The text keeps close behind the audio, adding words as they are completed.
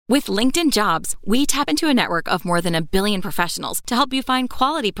With LinkedIn Jobs, we tap into a network of more than 1 billion professionals to help you find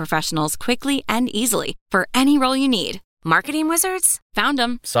quality professionals quickly and easily for any role you need. Marketing wizards? Found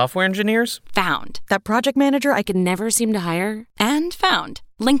them. Software engineers? Found. That project manager I could never seem to hire? And found.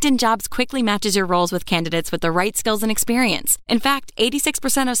 LinkedIn Jobs quickly matches your roles with candidates with the right skills and experience. In fact,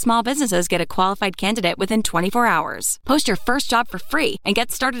 86% of small businesses get a qualified candidate within 24 hours. Post your first job for free and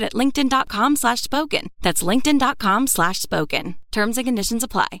get started at linkedin.com/spoken. That's linkedin.com/spoken. Terms and conditions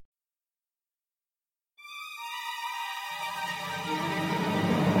apply.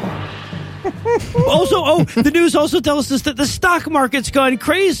 Also, the news also tells us that the stock market's gone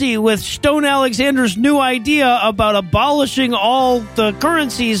crazy with Stone Alexander's new idea about abolishing all the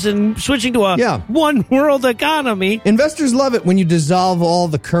currencies and switching to a one world economy. Investors love it when you dissolve all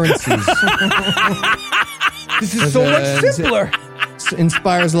the currencies. This is so much simpler.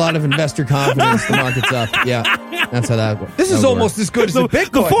 Inspires a lot of investor confidence. The market's up. Yeah, that's how that works. This is almost as good as the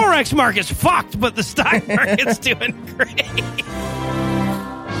Bitcoin. The Forex market's fucked, but the stock market's doing great.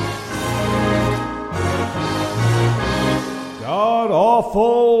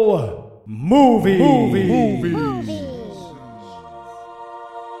 God-awful movies.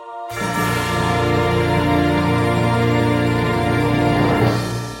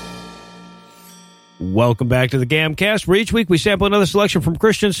 Welcome back to the Gamcast, where each week we sample another selection from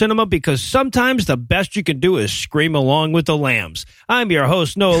Christian cinema because sometimes the best you can do is scream along with the lambs. I'm your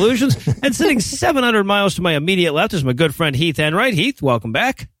host, Noah Illusions, and sitting 700 miles to my immediate left is my good friend Heath Enright. Heath, welcome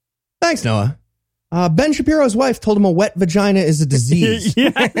back. Thanks, Noah. Ben Shapiro's wife told him a wet vagina is a disease.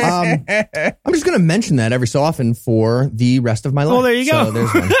 I'm just going to mention that every so often for the rest of my life. Oh, there you go. So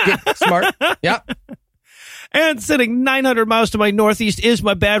there's one. Smart. Yeah. And sitting 900 miles to my northeast is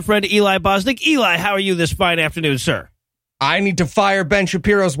my bad friend Eli Bosnick. Eli, how are you this fine afternoon, sir? I need to fire Ben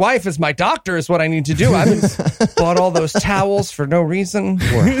Shapiro's wife as my doctor is what I need to do. I haven't bought all those towels for no reason.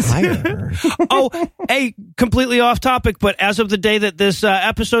 Or hire her. Oh, hey, completely off topic, but as of the day that this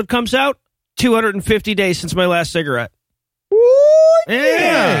episode comes out, 250 days since my last cigarette.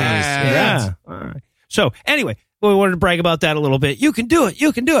 Yeah. All right. So anyway, we wanted to brag about that a little bit. You can do it.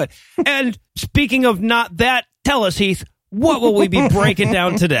 You can do it. And speaking of not that, tell us, Heath, what will we be breaking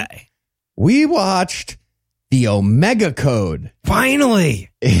down today? We watched The Omega Code. Finally.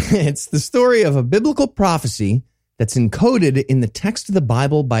 It's the story of a biblical prophecy that's encoded in the text of the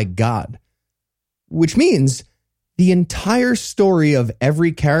Bible by God, which means the entire story of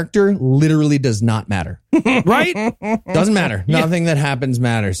every character literally does not matter. Right? Doesn't matter. Nothing that happens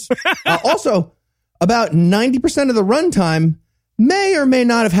matters. Also, about 90% of the runtime may or may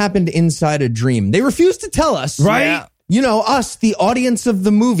not have happened inside a dream. They refuse to tell us. Right? Yeah. You know, us, the audience of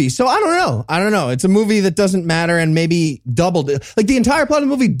the movie. So I don't know. It's a movie that doesn't matter and maybe doubled. Like the entire plot of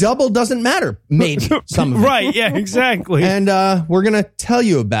the movie, double doesn't matter. Maybe some of it. Right, yeah, exactly. And we're going to tell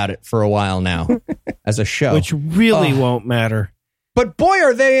you about it for a while now as a show. Which really won't matter. But boy,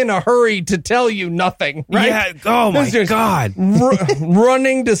 are they in a hurry to tell you nothing, right? Yeah. Oh, my God.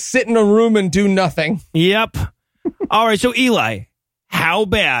 Running to sit in a room and do nothing. Yep. All right, so Eli, how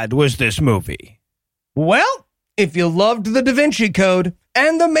bad was this movie? Well, if you loved The Da Vinci Code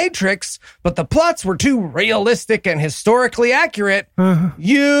and The Matrix, but the plots were too realistic and historically accurate,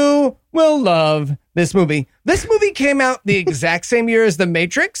 you will love this movie. This movie came out the exact same year as The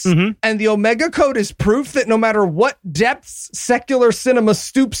Matrix, and The Omega Code is proof that no matter what depths secular cinema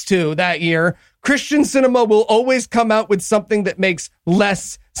stoops to that year, Christian cinema will always come out with something that makes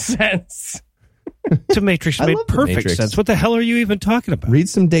less sense. The Matrix made perfect sense. What the hell are you even talking about? Read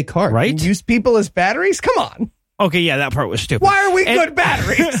some Descartes. Right? Use people as batteries? Come on. Okay, yeah, that part was stupid. Why are we good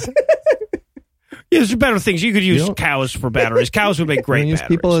batteries? Yeah, there's better things. You could use cows for batteries. Cows would make great batteries. Use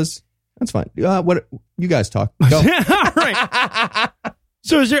people as... That's fine. What you guys talk. Go. All right.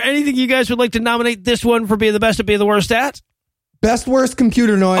 So is there anything you guys would like to nominate this one for being the best at being the worst at? Best worst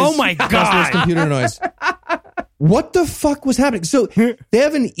computer noise. Oh, my God. Best worst computer noise. What the fuck was happening? So they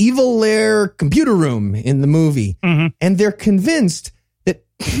have an Evil Lair computer room in the movie, and they're convinced that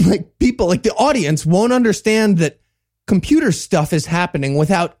like people, like the audience, won't understand that computer stuff is happening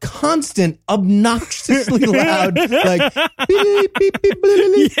without constant, obnoxiously loud, like beep, beep, beep,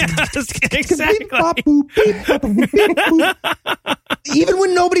 beep, yes, exactly. Even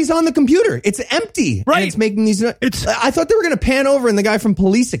when nobody's on the computer, it's empty. Right. And it's making these. I thought they were going to pan over and the guy from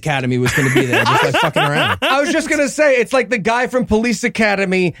Police Academy was going to be there, just like fucking around. I was just going to say, it's like the guy from Police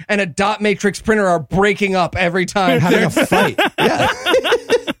Academy and a dot matrix printer are breaking up every time. Having a fight. Yeah.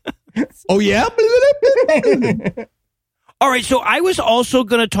 Oh, yeah? All right, so I was also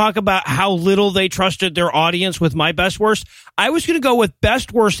going to talk about how little they trusted their audience with my best worst. I was going to go with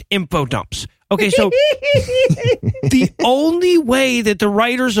best worst info dumps. Okay, so the only way that the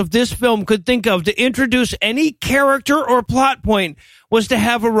writers of this film could think of to introduce any character or plot point was to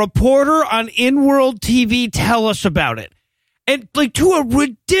have a reporter on in-world TV tell us about it. And like to a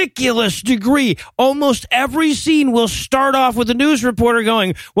ridiculous degree, almost every scene will start off with a news reporter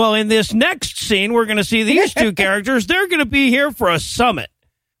going, well, in this next scene, we're going to see these two characters. They're going to be here for a summit.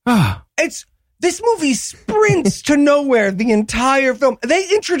 This movie sprints to nowhere the entire film. They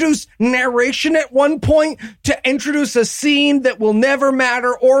introduce narration at one point to introduce a scene that will never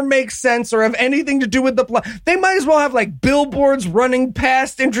matter or make sense or have anything to do with the plot. They might as well have like billboards running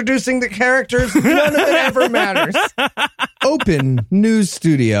past introducing the characters. None of it ever matters. Open news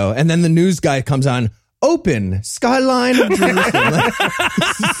studio. And then the news guy comes on. Open Skyline of Jerusalem.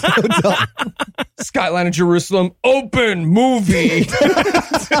 So dumb. Skyline of Jerusalem, open movie.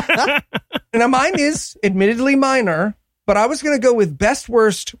 Now, mine is admittedly minor, but I was going to go with best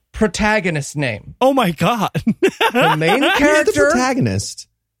worst protagonist name. Oh, my God. The main Who's the character protagonist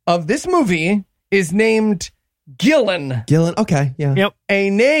of this movie is named Gillen. Gillen. Okay, yeah. Yep. A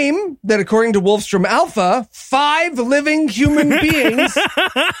name that, according to Wolfstrom Alpha, 5 living human beings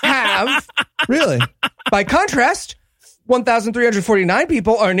have. Really? By contrast, 1,349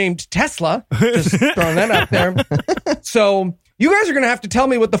 people are named Tesla. Just throwing that out there. So you guys are going to have to tell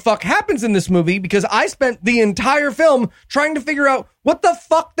me what the fuck happens in this movie, because I spent the entire film trying to figure out what the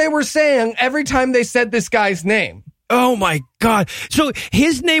fuck they were saying every time they said this guy's name. Oh, my God. So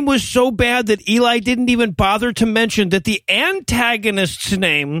his name was so bad that Eli didn't even bother to mention that the antagonist's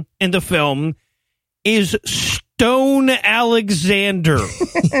name in the film is Stone Alexander.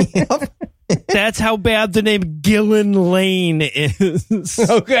 Yep. That's how bad the name Gillen Lane is.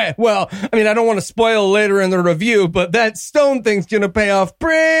 Okay, well, I mean, I don't want to spoil later in the review, but that Stone thing's going to pay off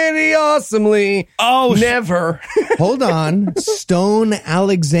pretty awesomely. Oh, never. Hold on. Stone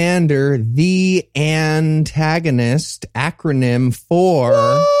Alexander, the antagonist, acronym for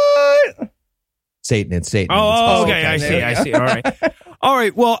What? Satan. It's Satan. Oh, It's okay. I There see. you go. All right. All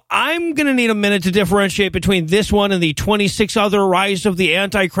right. Well, I'm going to need a minute to differentiate between this one and the 26 other Rise of the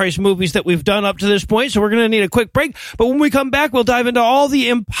Antichrist movies that we've done up to this point. So we're going to need a quick break. But when we come back, we'll dive into all the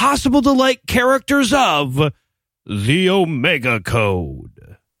impossible to like characters of the Omega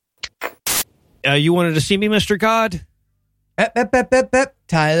Code. You wanted to see me, Mr. God?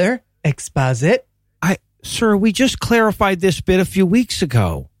 Tyler, exposit. Sir, we just clarified this bit a few weeks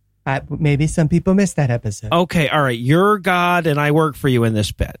ago. Maybe some people missed that episode. Okay, all right. You're God, and I work for you in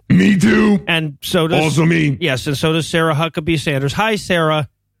this bit. Me too. And so does... Also me. Yes, and so does Sarah Huckabee Sanders. Hi, Sarah.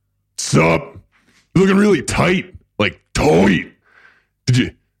 Sup? You're looking really tight. Like, tight.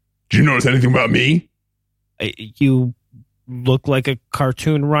 Did you notice anything about me? You look like a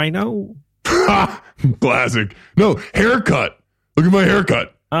cartoon rhino. Ha! Classic. No, haircut. Look at my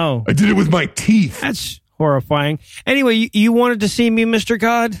haircut. Oh, I did it with my teeth. that's horrifying. Anyway, you wanted to see me, Mr.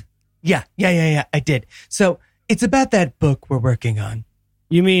 God? Yeah, I did. So it's about that book we're working on.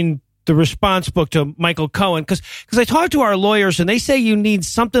 You mean the response book to Michael Cohen? Because I talked to our lawyers, and they say you need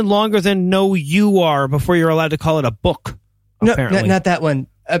something longer than "No, you are" before you're allowed to call it a book. No, Apparently, not that one.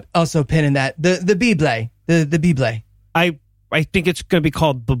 Also pin in that. The Bible. The Bible. I think it's going to be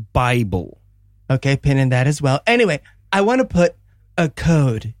called the Bible. Okay, pin in that as well. Anyway, I want to put a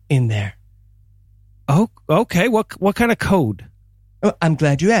code in there. Oh, okay. What kind of code? Oh, I'm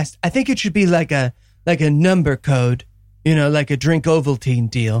glad you asked. I think it should be like a number code, like a drink Ovaltine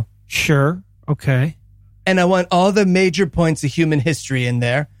deal. Sure. Okay. And I want all the major points of human history in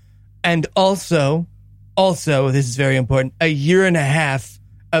there. And also, this is very important, a year and a half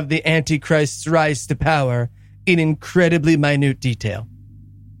of the Antichrist's rise to power in incredibly minute detail.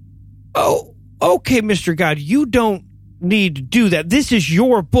 Oh, okay, Mr. God. You don't need to do that. This is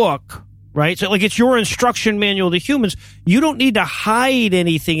your book, right? So, like, it's your instruction manual to humans. You don't need to hide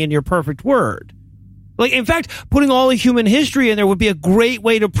anything in your perfect word. Like, in fact, putting all the human history in there would be a great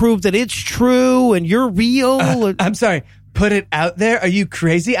way to prove that it's true and you're real. I'm sorry. Put it out there? Are you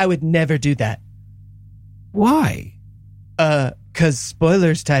crazy? I would never do that. Why? 'Cause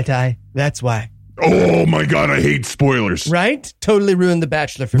spoilers, Tai. That's why. Oh my God, I hate spoilers. Right? Totally ruined The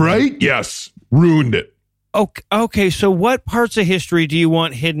Bachelor for me. Right? Yes. Ruined it. Okay, so what parts of history do you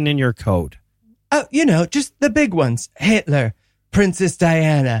want hidden in your code? Oh, just the big ones. Hitler, Princess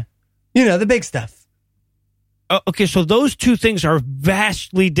Diana. The big stuff. Okay, so those two things are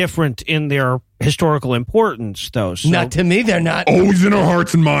vastly different in their historical importance, though. So. Not to me, they're not. Always in our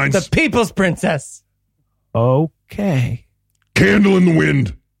hearts and minds. The people's princess. Okay. Candle in the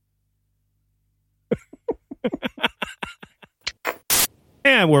wind.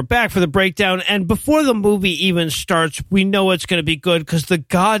 And we're back for the breakdown. And before the movie even starts, we know it's going to be good because the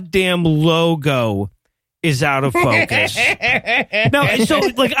goddamn logo is out of focus. No, so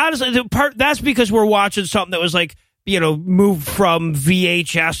like honestly, that's because we're watching something that was like, you know, moved from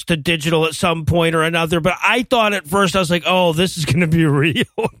VHS to digital at some point or another. But I thought at first, I was like, oh, this is going to be real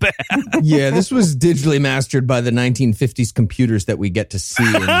bad. Yeah, this was digitally mastered by the 1950s computers that we get to see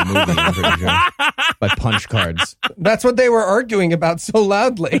in the movie, I'm pretty sure, by punch cards. That's what they were arguing about so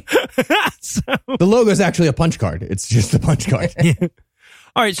loudly. The logo is actually a punch card. It's just a punch card.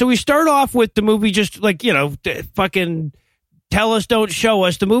 All right, so we start off with the movie just like, you know, fucking tell us, don't show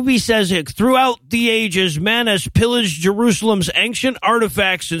us. The movie says it, throughout the ages, man has pillaged Jerusalem's ancient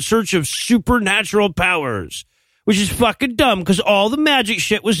artifacts in search of supernatural powers, which is fucking dumb because all the magic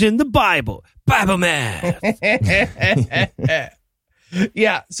shit was in the Bible. Bible math.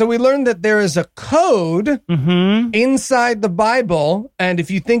 Yeah, so we learned that there is a code inside the Bible, and if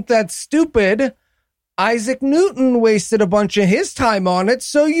you think that's stupid, Isaac Newton wasted a bunch of his time on it,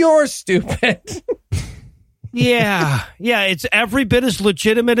 so you're stupid. Yeah, it's every bit as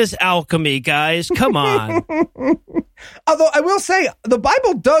legitimate as alchemy, guys. Come on. Although I will say, the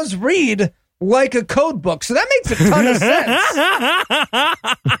Bible does read like a code book, so that makes a ton of sense.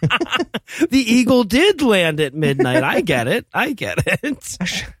 The eagle did land at midnight. I get it.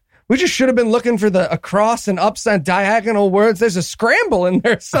 We just should have been looking for the across and upside diagonal words. There's a scramble in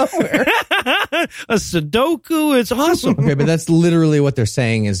there somewhere. A Sudoku. It's awesome. Okay, but that's literally what they're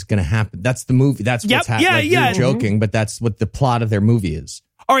saying is going to happen. That's the movie. That's what's happening. Yeah. They're joking, but that's what the plot of their movie is.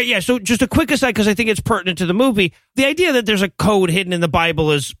 All right, yeah, so just a quick aside, because I think it's pertinent to the movie. The idea that there's a code hidden in the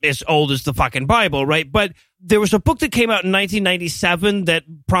Bible is as old as the fucking Bible, right? But there was a book that came out in 1997 that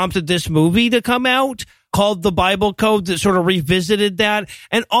prompted this movie to come out called The Bible Code that sort of revisited that.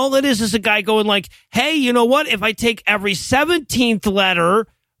 And all it is a guy going like, hey, you know what? If I take every 17th letter,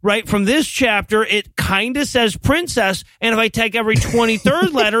 right, from this chapter, it kind of says princess. And if I take every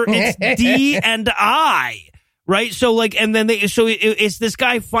 23rd letter, it's D and I. Right. So like, and then it's this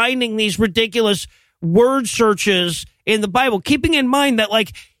guy finding these ridiculous word searches in the Bible, keeping in mind that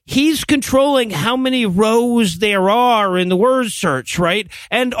like he's controlling how many rows there are in the word search. Right.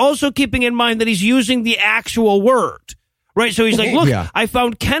 And also keeping in mind that he's using the actual word. Right. So he's like, look, I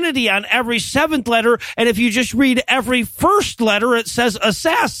found Kennedy on every 7th letter. And if you just read every first letter, it says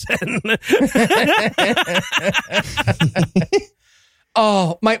assassin.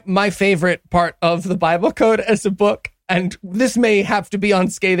 Oh, my favorite part of the Bible Code as a book, and this may have to be on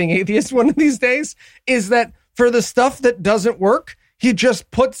Scathing Atheist one of these days, is that for the stuff that doesn't work, he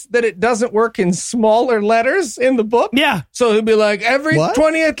just puts that it doesn't work in smaller letters in the book. Yeah. So he'll be like, every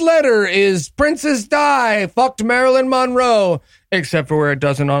 20th letter is Princess Di fucked Marilyn Monroe, except for where it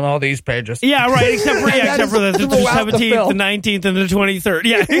doesn't on all these pages. Yeah, right. Except for the 17th, the 19th, and the 23rd.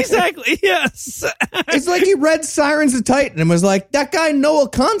 Yeah, exactly. Yes. It's like he read Sirens of Titan and was like, that guy Noah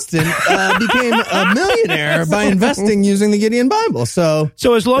Constant became a millionaire by investing using the Gideon Bible. So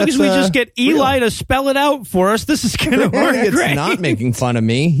as long as we just get Eli to spell it out for us, this is going to work it's great. Not making fun of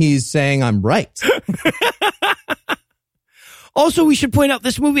me. He's saying I'm right. Also, we should point out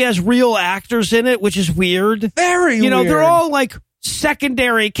this movie has real actors in it, which is weird. Very weird. You know, they're all like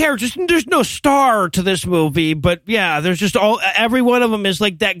secondary characters. There's no star to this movie, but yeah, there's just every one of them is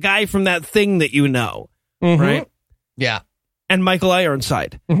like that guy from that thing that you know, right? Yeah. And Michael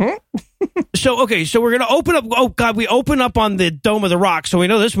Ironside. So we're going to open up. Oh, God, we open up on the Dome of the Rock, so we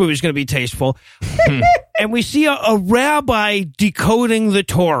know this movie is going to be tasteful. And we see a rabbi decoding the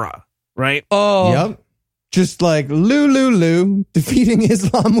Torah, right? Oh. Yep. Just like Lou, defeating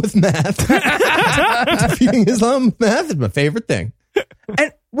Islam with math. Defeating Islam with math is my favorite thing.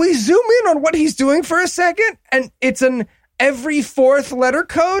 And we zoom in on what he's doing for a second, and it's an every 4th letter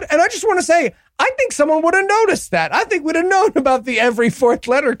code. And I just want to say, I think someone would have noticed that. I think we'd have known about the every 4th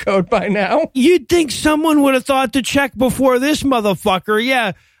letter code by now. You'd think someone would have thought to check before this motherfucker,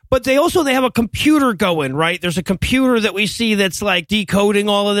 yeah. But they have a computer going, right? There's a computer that we see that's like decoding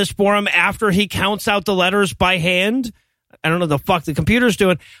all of this for him after he counts out the letters by hand. I don't know the fuck the computer's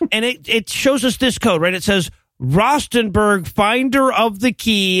doing. And it shows us this code, right? It says, Rostenberg, finder of the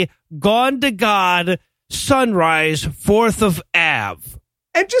key, gone to God, sunrise, 4th of Av.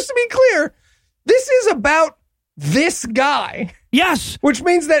 And just to be clear, this is about this guy. Yes. Which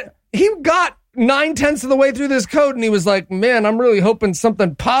means that he got 9/10 of the way through this code, and he was like, man, I'm really hoping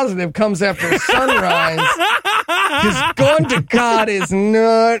something positive comes after sunrise. Because gone to God is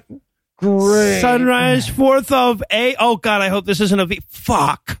not great. Sunrise, 4th of A. Oh, God, I hope this isn't a V.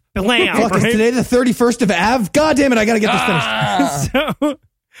 Fuck. Blam. Fuck, is today the 31st of Av? God damn it, I got to get this finished.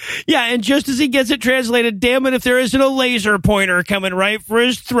 Yeah, and just as he gets it translated, damn it, if there isn't a laser pointer coming right for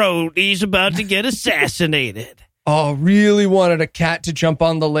his throat, he's about to get assassinated. Oh, really wanted a cat to jump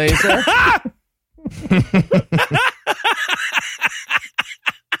on the laser?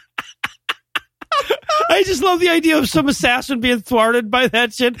 I just love the idea of some assassin being thwarted by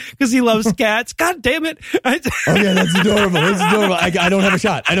that shit because he loves cats. God damn it. Oh, yeah, that's adorable. That's adorable. I don't have a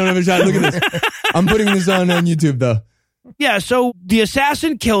shot. Look at this. I'm putting this on YouTube, though. Yeah, so the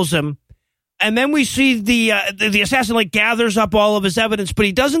assassin kills him, and then we see the assassin like gathers up all of his evidence, but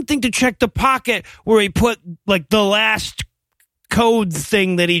he doesn't think to check the pocket where he put like the last code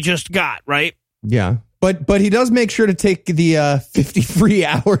thing that he just got, right? Yeah. But he does make sure to take the 50 free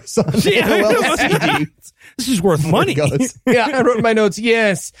hours on AOL CD. This is worth money. Yeah, I wrote in my notes,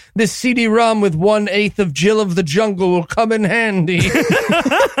 yes, this CD-ROM with 1/8 of Jill of the Jungle will come in handy.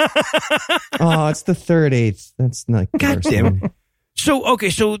 Oh, it's the 3/8. That's not God damn it. So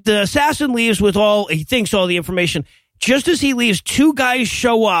the assassin leaves with he thinks all the information. Just as he leaves, two guys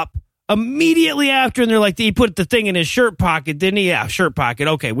show up immediately after, and they're like, he put the thing in his shirt pocket, didn't he? Yeah, shirt pocket.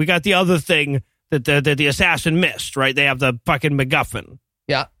 Okay, we got the other thing that the assassin missed, right? They have the fucking MacGuffin.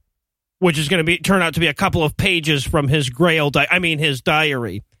 Yeah. Which is going to turn out to be a couple of pages from his his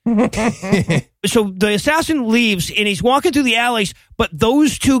diary. So the assassin leaves, and he's walking through the alleys, but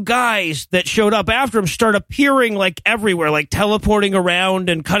those two guys that showed up after him start appearing like everywhere, like teleporting around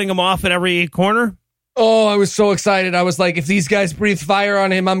and cutting him off at every corner. Oh, I was so excited. I was like, if these guys breathe fire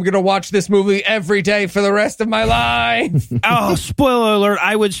on him, I'm going to watch this movie every day for the rest of my life. Oh, spoiler alert.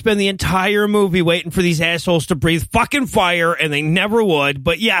 I would spend the entire movie waiting for these assholes to breathe fucking fire, and they never would.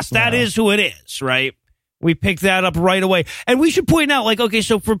 But yes, that is who it is, right? We picked that up right away. And we should point out,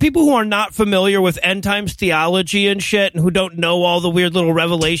 so for people who are not familiar with end times theology and shit, and who don't know all the weird little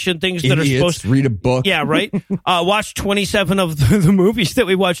revelation things that are supposed to read a book. Yeah, right. Watch 27 of the movies that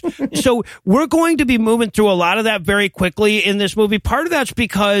we watched. So we're going to be moving through a lot of that very quickly in this movie. Part of that's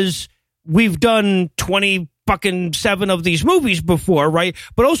because we've done 27 of these movies before, right?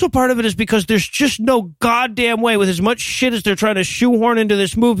 But also part of it is because there's just no goddamn way with as much shit as they're trying to shoehorn into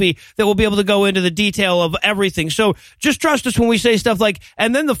this movie that we'll be able to go into the detail of everything. So just trust us when we say stuff like,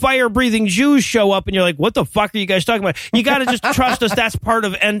 and then the fire-breathing Jews show up, and you're like, what the fuck are you guys talking about? You got to just trust us. That's part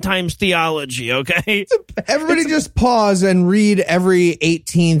of end times theology, okay? Everybody just pause and read every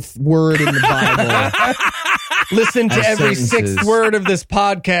 18th word in the Bible. Listen to every sixth word of this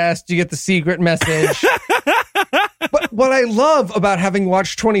podcast. You get the secret message. But what I love about having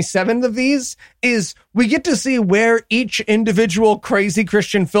watched 27 of these is we get to see where each individual crazy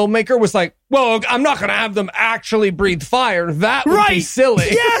Christian filmmaker was like, well, I'm not going to have them actually breathe fire. That would be silly.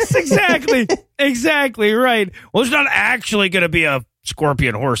 Yes, exactly. Exactly, right. Well, it's not actually going to be a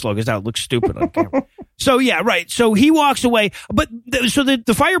scorpion horse logo, because that would look stupid on camera. So, yeah, right. So he walks away. But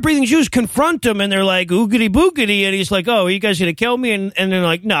the fire-breathing Jews confront him, and they're like, oogity boogity. And he's like, oh, are you guys going to kill me? And they're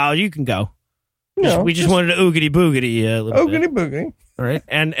like, no, you can go. We just wanted to oogity boogity. Oogity boogity. All right.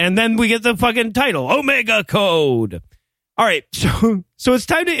 And then we get the fucking title, Omega Code. All right. So it's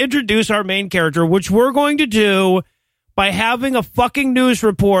time to introduce our main character, which we're going to do by having a fucking news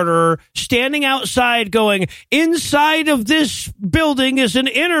reporter standing outside going, inside of this building is an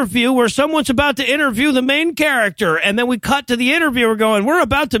interview where someone's about to interview the main character. And then we cut to the interviewer going, we're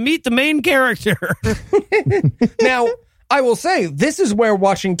about to meet the main character. Now, I will say, this is where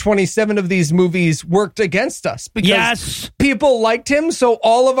watching 27 of these movies worked against us. Because people liked him, so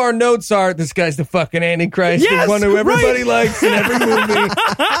all of our notes are, this guy's the fucking Antichrist. Yes, the one who everybody likes in every movie.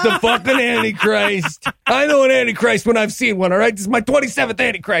 The fucking Antichrist. I know an Antichrist when I've seen one, all right? This is my 27th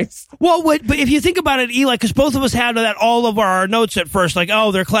Antichrist. Well, but if you think about it, Eli, because both of us had that all of our notes at first, like,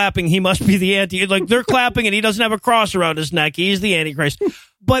 oh, they're clapping, he must be the anti. Like, they're clapping and he doesn't have a cross around his neck. He's the Antichrist.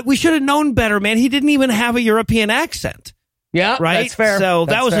 But we should have known better, man. He didn't even have a European accent. Yeah, right. That's fair. So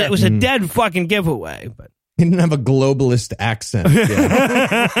that's it was a dead fucking giveaway. But he didn't have a globalist accent.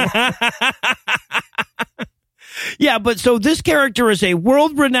 Yeah. Yeah, but so this character is a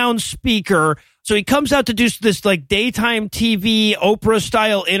world-renowned speaker. So he comes out to do this like daytime TV Oprah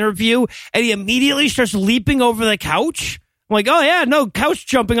style interview, and he immediately starts leaping over the couch. I'm like, oh yeah, no, couch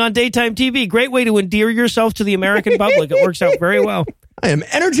jumping on daytime TV. Great way to endear yourself to the American public. It works out very well. I am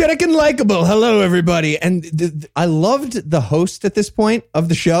energetic and likable. Hello, everybody. And I loved the host at this point of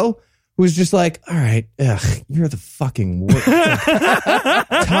the show, who was just like, all right, you're the fucking worst.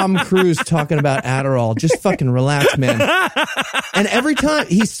 Like, Tom Cruise talking about Adderall. Just fucking relax, man. And every time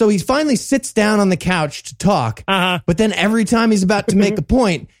he finally sits down on the couch to talk, but then every time he's about to make a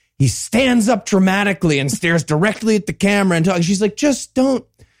point, he stands up dramatically and stares directly at the camera and talks. She's like, just don't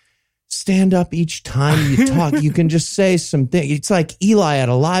stand up each time you talk. You can just say some things. It's like Eli at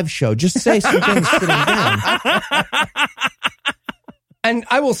a live show. Just say some things sitting down. And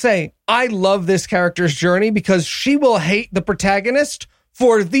I will say, I love this character's journey because she will hate the protagonist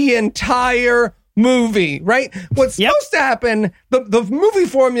for the entire movie, right? What's supposed to happen, the movie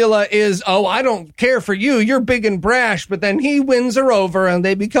formula is, oh, I don't care for you, you're big and brash, but then he wins her over and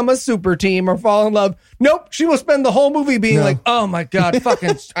they become a super team or fall in love. Nope, she will spend the whole movie being like, oh my God,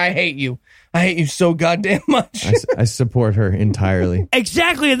 fucking, I hate you. I hate you so goddamn much. I support her entirely.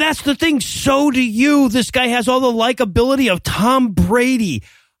 Exactly, and that's the thing. So do you. This guy has all the likability of Tom Brady.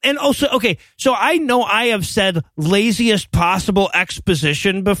 And also, okay, so I know I have said laziest possible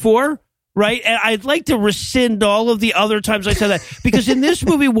exposition before, right? And I'd like to rescind all of the other times I said that. Because in this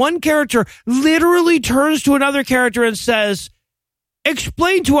movie, one character literally turns to another character and says,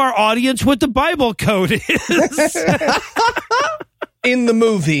 explain to our audience what the Bible code is. In the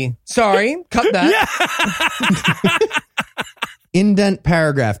movie. Sorry, cut that. Yeah. Indent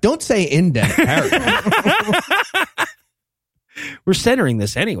paragraph. Don't say indent paragraph. We're centering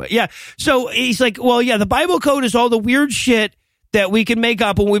this anyway. Yeah. So he's like, well, yeah, the Bible code is all the weird shit that we can make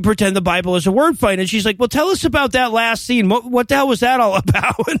up when we pretend the Bible is a word fight. And she's like, well, tell us about that last scene. What the hell was that all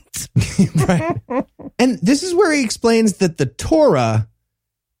about? Right. And this is where he explains that the Torah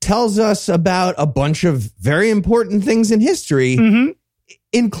tells us about a bunch of very important things in history,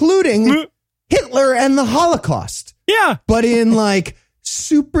 including Hitler and the Holocaust. Yeah. But in like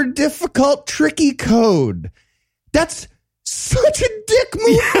super difficult, tricky code. That's such a dick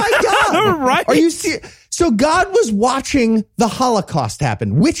move. My God. Right. Are you serious? So God was watching the Holocaust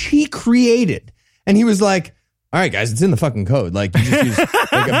happen, which he created. And he was like, all right, guys, it's in the fucking code. Like, you just use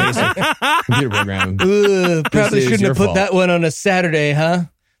like a basic computer program. Probably shouldn't have put that one on a Saturday, huh?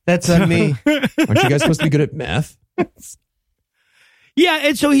 That's on me. Aren't you guys supposed to be good at math? Yeah,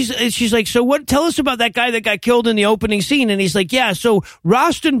 and so she's like, so what? Tell us about that guy that got killed in the opening scene. And he's like, yeah, so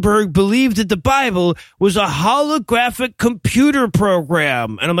Rostenberg believed that the Bible was a holographic computer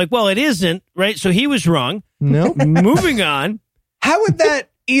program. And I'm like, well, it isn't, right? So he was wrong. No. Moving on. How would that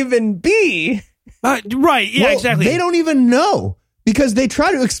even be? Right, yeah, Well, exactly. They don't even know because they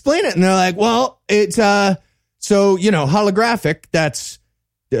try to explain it and they're like, well, it's so, you know, holographic, that's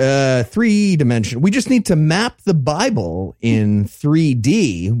 3-dimensional. We just need to map the Bible in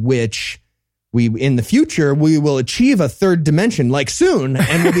 3D, which we in the future we will achieve a third dimension like soon,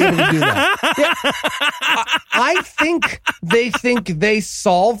 and we'll be able to do that. Yeah. I think they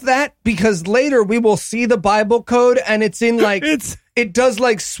solve that because later we will see the Bible code and it's in like it does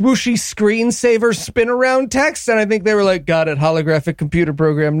like swooshy screensaver spin around text, and I think they were like, got it, holographic computer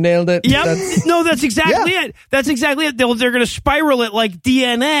program, nailed it. Yep. That's exactly it. That's exactly it. They're going to spiral it like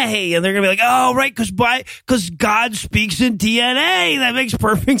DNA, and they're going to be like, oh, right, because God speaks in DNA. That makes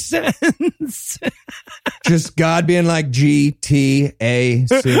perfect sense. Just God being like GTAC.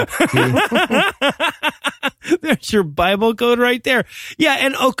 There's your Bible code right there. Yeah,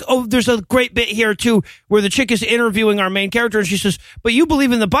 and there's a great bit here, too, where the chick is interviewing our main character, and she says, but you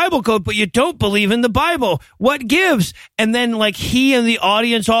believe in the Bible code, but you don't believe in the Bible. What gives? And then, like, he and the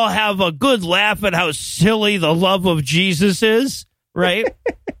audience all have a good laugh at how silly the love of Jesus is, right?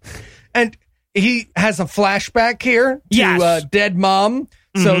 And he has a flashback here to dead mom.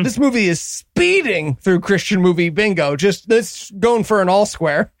 So this movie is speeding through Christian movie bingo. Just this going for an all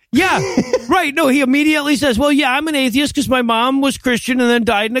square. Yeah, right. No, he immediately says, well, yeah, I'm an atheist because my mom was Christian and then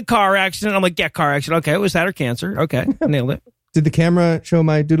died in a car accident. I'm like, yeah, car accident. Okay, was that or cancer? Okay, nailed it. Did the camera show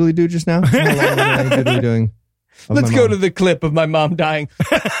my doodly-doo just now? How long was I doodly-doing? Let's go to the clip of my mom dying.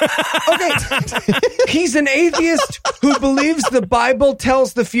 Okay. He's an atheist who believes the Bible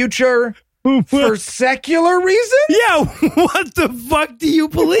tells the future for secular reasons? Yeah, what the fuck do you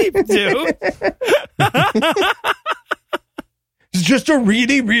believe, dude? It's just a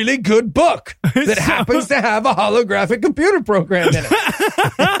really, really good book that happens to have a holographic computer program in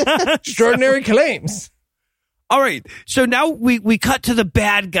it. Extraordinary claims. All right, so now we cut to the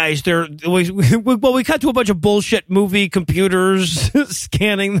bad guys. We cut to a bunch of bullshit movie computers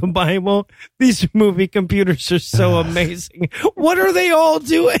scanning the Bible. These movie computers are so amazing. What are they all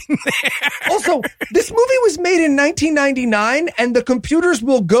doing there? Also, this movie was made in 1999, and the computers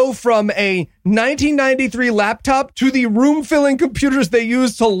will go from a 1993 laptop to the room-filling computers they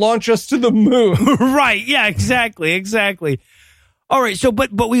use to launch us to the moon. Right, yeah, exactly. All right, so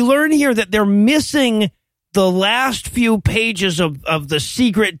but we learn here that they're missing the last few pages of the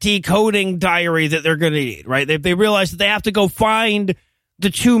secret decoding diary that they're going to need, right? They realize that they have to go find the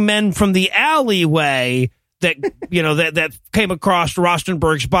two men from the alleyway that, you know, that came across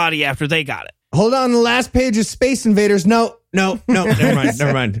Rostenberg's body after they got it. Hold on, the last page is Space Invaders. No,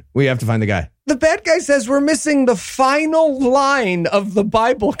 never mind. We have to find the guy. The bad guy says we're missing the final line of the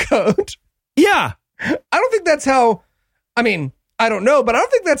Bible code. Yeah. I don't think that's how, I mean, I don't know, but I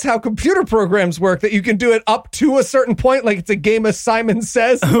don't think that's how computer programs work, that you can do it up to a certain point, like it's a game of Simon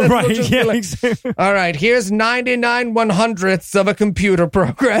Says. Right, yeah, like, exactly. All right, here's 99 100ths of a computer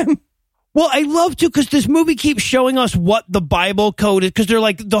program. Well, I love to, because this movie keeps showing us what the Bible code is, because they're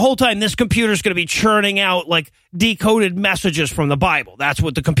like, the whole time, this computer's going to be churning out, like, decoded messages from the Bible. That's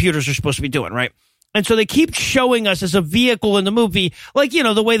what the computers are supposed to be doing, right? And so they keep showing us as a vehicle in the movie, like, you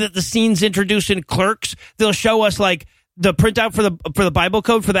know, the way that the scenes introduced in Clerks, they'll show us, like, the printout for the Bible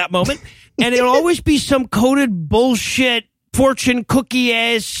code for that moment, and it'll always be some coded bullshit fortune cookie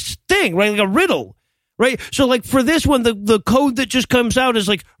ass thing, right? Like a riddle, right? So like for this one, the code that just comes out is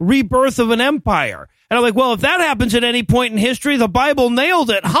like rebirth of an empire, and I'm like, well, if that happens at any point in history, the Bible nailed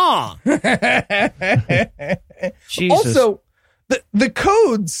it, huh? Jesus. Also, the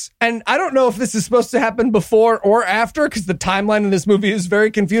codes, and I don't know if this is supposed to happen before or after, because the timeline in this movie is very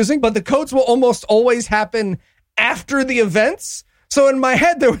confusing, but the codes will almost always happen after the events. So in my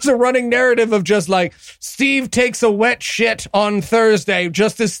head, there was a running narrative of just like, Steve takes a wet shit on Thursday,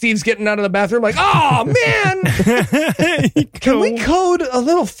 just as Steve's getting out of the bathroom, like, oh, man, can we code a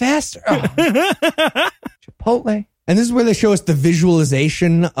little faster? Oh. Chipotle. And this is where they show us the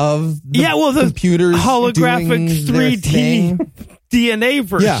visualization of the computers holographic 3D DNA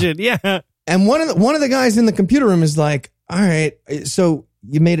version. Yeah. And one of the guys in the computer room is like, all right, so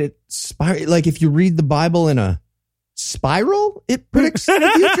you made it like if you read the Bible in a spiral, it predicts the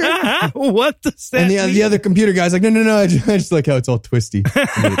future. What does that mean? And the other computer guy's like, no, I just like how it's all twisty.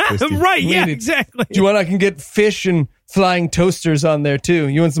 Right, yeah, exactly. Do you want, I can get fish and flying toasters on there too.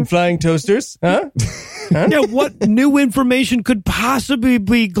 You want some flying toasters? Huh? Yeah, what new information could possibly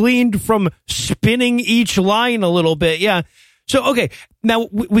be gleaned from spinning each line a little bit? Yeah. So, okay, now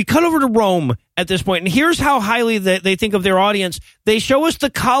we cut over to Rome at this point, and here's how highly they think of their audience. They show us the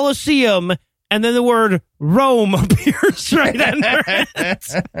Colosseum, and then the word Rome appears right under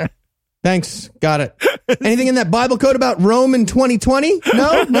it. Thanks. Got it. Anything in that Bible code about Rome in 2020?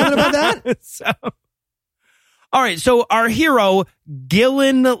 No? Nothing about that? All right, so our hero,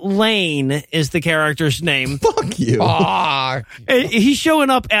 Gillen Lane, is the character's name. Fuck you. He's showing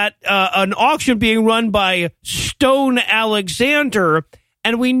up at an auction being run by Stone Alexander,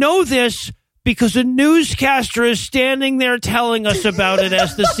 and we know this because a newscaster is standing there telling us about it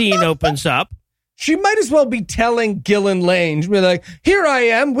as the scene opens up. She might as well be telling Gillen Lane. She'd be like, here I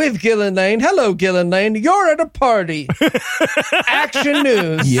am with Gillen Lane. Hello, Gillen Lane. You're at a party. Action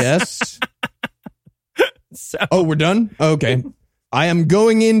news. Yes. Oh, we're done? Okay. I am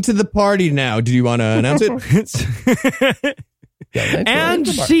going into the party now. Do you want to announce it? And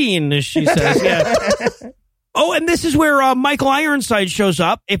scene, as she says. Yeah. Oh, and this is where Michael Ironside shows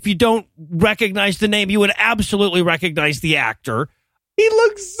up. If you don't recognize the name, you would absolutely recognize the actor. He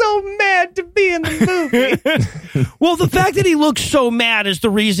looks so mad to be in the movie. Well, the fact that he looks so mad is the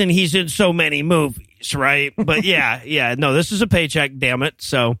reason he's in so many movies, right? But yeah, no, this is a paycheck, damn it.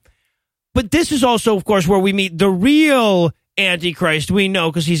 So, but this is also, of course, where we meet the real Antichrist. We know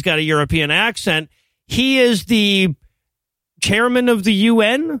because he's got a European accent. He is the chairman of the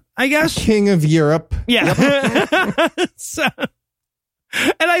UN, I guess. King of Europe. Yeah. So,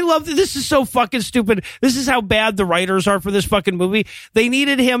 and I love that. This is so fucking stupid. This is how bad the writers are for this fucking movie. They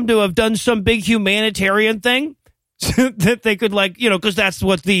needed him to have done some big humanitarian thing that they could, like, you know, because that's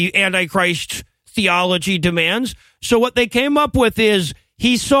what the Antichrist theology demands. So what they came up with is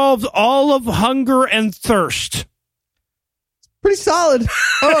he solved all of hunger and thirst. Pretty solid.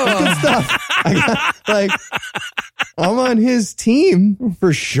 Good stuff. I'm on his team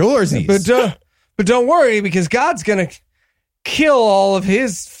for sure. But don't worry, because God's going to kill all of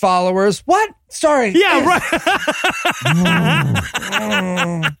his followers. What? Sorry. Yeah, right.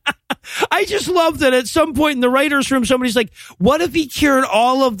 I just love that at some point in the writer's room, somebody's like, what if he cured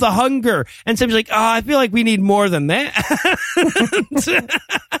all of the hunger? And somebody's like, oh, I feel like we need more than that.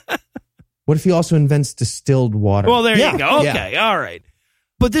 What if he also invents distilled water? Well, there you go. Okay, all right.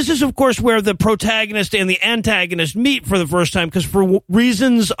 But this is, of course, where the protagonist and the antagonist meet for the first time, because for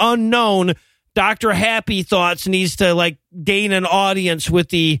reasons unknown, Dr. Happy Thoughts needs to, like, gain an audience with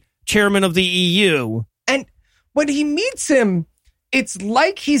the chairman of the EU. And when he meets him, it's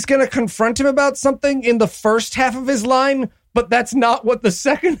like he's going to confront him about something in the first half of his line, but that's not what the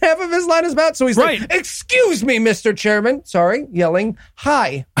second half of his line is about. So he's like, excuse me, Mr. Chairman. Sorry, yelling,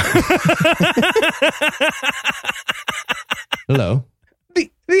 hi. Hello.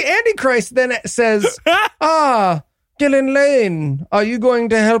 The Antichrist then says, Gillen Lane, are you going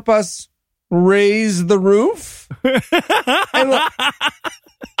to help us raise the roof. And look,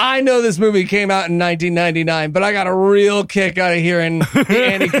 I know this movie came out in 1999, but I got a real kick out of hearing the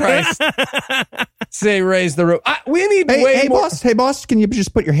Antichrist say raise the roof. We need way more. Hey, boss, can you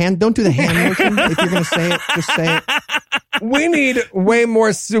just put your hand? Don't do the hand motion. If you're going to say it, just say it. We need way more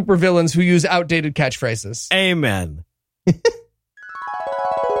supervillains who use outdated catchphrases. Amen.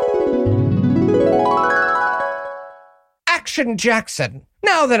 Action Jackson.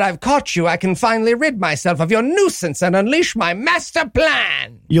 Now that I've caught you, I can finally rid myself of your nuisance and unleash my master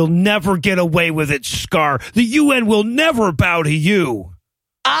plan. You'll never get away with it, Scar. The UN will never bow to you.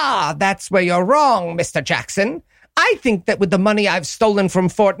 Ah, that's where you're wrong, Mr. Jackson. I think that with the money I've stolen from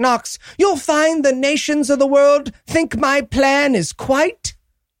Fort Knox, you'll find the nations of the world think my plan is quite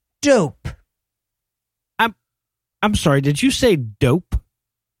dope. I'm sorry, did you say dope?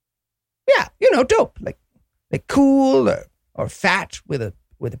 Yeah, dope. Like cool or fat with a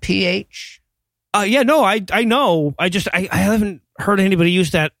PH. Yeah, no, I know. I haven't heard anybody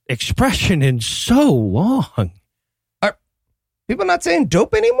use that expression in so long. Are people not saying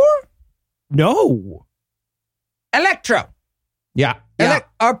dope anymore? No. Electro. Yeah.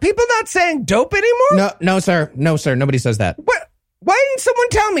 Are people not saying dope anymore? No, sir. No, sir. Nobody says that. Why didn't someone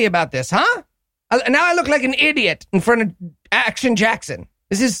tell me about this, huh? Now I look like an idiot in front of Action Jackson.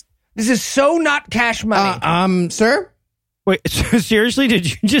 This is so not Cash Money. Sir? Wait, seriously? Did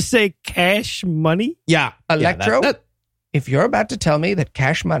you just say Cash Money? Yeah. Electro, if you're about to tell me that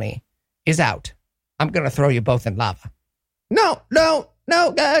Cash Money is out, I'm going to throw you both in lava. No.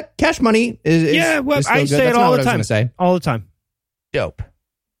 Cash Money is yeah, well, is still I good. say That's it all not the what I was time. gonna say. All the time. Dope.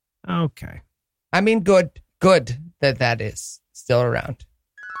 Okay. I mean, good that is still around.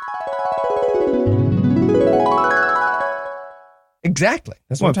 Exactly.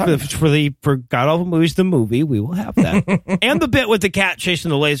 That's what I'm talking about. For God Awful Movies, the movie, we will have that. And the bit with the cat chasing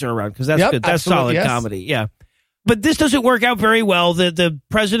the laser around, because that's good. That's solid comedy. Yeah. But this doesn't work out very well. The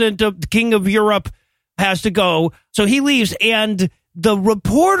president of the King of Europe has to go. So he leaves. And the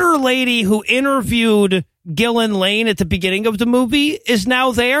reporter lady who interviewed Gillian Lane at the beginning of the movie is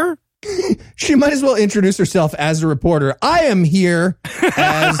now there. She might as well introduce herself as a reporter. I am here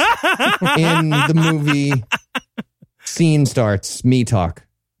as in the movie scene starts, me talk.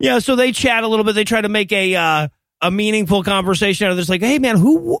 Yeah, so they chat a little bit. They try to make a meaningful conversation out of this. Like, hey, man,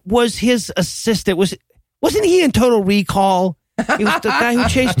 who was his assistant? Wasn't he in Total Recall? He was the guy who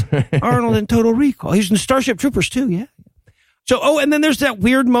chased Arnold in Total Recall. He was in Starship Troopers, too, yeah. So, and then there's that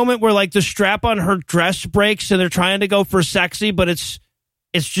weird moment where, like, the strap on her dress breaks and they're trying to go for sexy, but it's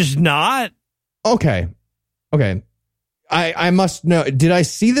just not. Okay. I must know. Did I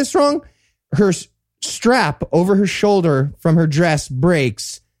see this wrong? Her strap over her shoulder from her dress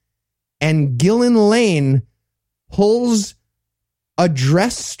breaks, and Gillian Lane pulls a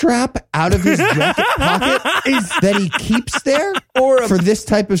dress strap out of his jacket pocket that he keeps there for this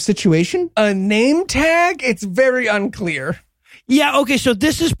type of situation? A name tag? It's very unclear. Yeah, okay, so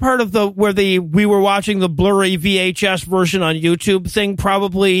this is part of we were watching the blurry VHS version on YouTube thing,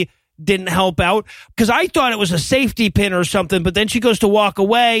 probably didn't help out, because I thought it was a safety pin or something, but then she goes to walk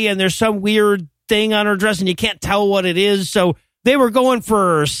away and there's some weird thing on her dress and you can't tell what it is. So they were going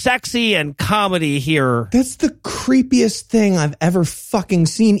for sexy and comedy here. That's the creepiest thing I've ever fucking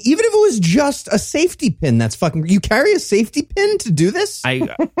seen. Even if it was just a safety pin, that's fucking... You carry a safety pin to do this?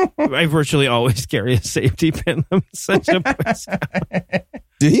 I virtually always carry a safety pin. I'm such a puss.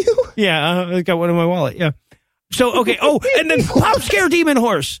 Do you? Yeah, I got one in my wallet, yeah. So, okay. Oh, and then Pop Scare Demon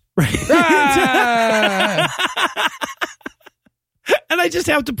Horse. Right. And I just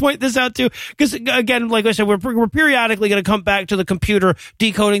have to point this out too, because again, like I said, we're periodically going to come back to the computer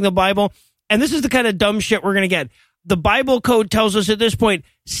decoding the Bible, and this is the kind of dumb shit we're going to get. The Bible code tells us at this point,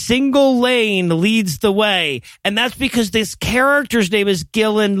 single lane leads the way, and that's because this character's name is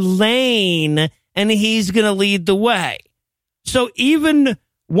Gillian Lane, and he's going to lead the way. So even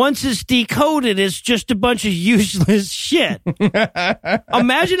once it's decoded, it's just a bunch of useless shit.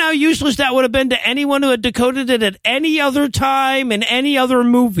 Imagine how useless that would have been to anyone who had decoded it at any other time in any other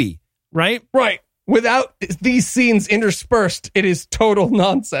movie, right? Right. Without these scenes interspersed, it is total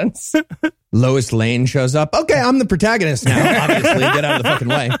nonsense. Lois Lane shows up. Okay, I'm the protagonist now, obviously. Get out of the fucking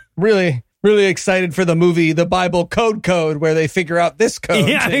way. Really, really excited for the movie, The Bible Code, where they figure out this code.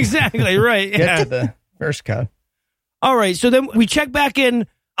 Yeah, exactly, right. Get to the first code. All right, so then we check back in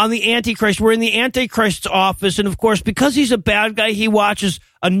on the Antichrist. We're in the Antichrist's office, and of course, because he's a bad guy, he watches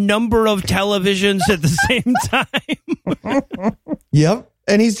a number of televisions at the same time. Yep.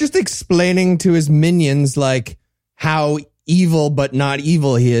 And he's just explaining to his minions, like, how evil but not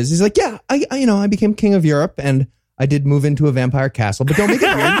evil he is. He's like, yeah, I became king of Europe, and I did move into a vampire castle, but don't make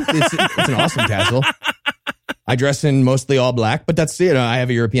it weird. It's an awesome castle. I dress in mostly all black, but that's, I have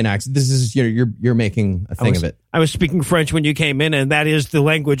a European accent. This is, you're making a thing of it. I was speaking French when you came in, and that is the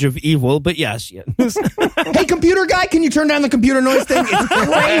language of evil, but yes. Hey, computer guy, can you turn down the computer noise thing? It's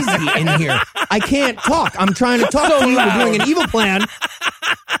crazy in here. I can't talk. I'm trying to talk to you. We're doing an evil plan.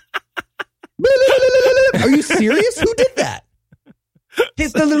 Are you serious? Who did that?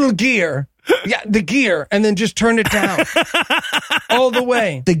 Hit the little gear. Yeah, the gear, and then just turn it down all the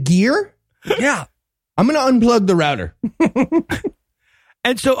way. The gear? Yeah. I'm going to unplug the router.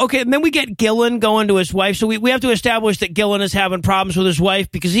 And so, okay, and then we get Gillen going to his wife. So we have to establish that Gillen is having problems with his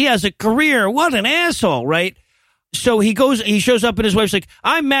wife because he has a career. What an asshole, right? So he shows up and his wife's like,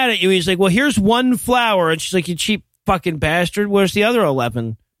 I'm mad at you. He's like, well, here's one flower. And she's like, you cheap fucking bastard. Where's the other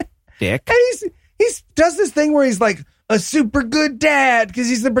 11, dick? And he does this thing where he's like a super good dad because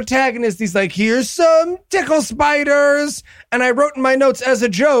he's the protagonist. He's like, here's some tickle spiders. And I wrote in my notes as a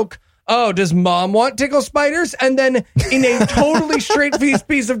joke, oh, does mom want tickle spiders? And then in a totally straight-faced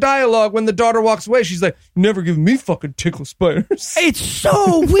piece of dialogue, when the daughter walks away, she's like, never give me fucking tickle spiders. It's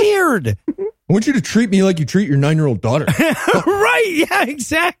so weird. I want you to treat me like you treat your 9-year-old daughter. Right, yeah,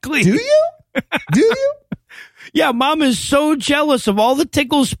 exactly. Do you? Do you? Yeah, mom is so jealous of all the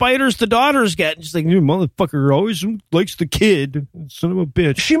tickle spiders the daughters get. And she's like, you motherfucker always likes the kid. Son of a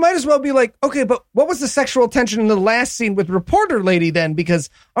bitch. She might as well be like, okay, but what was the sexual tension in the last scene with reporter lady then? Because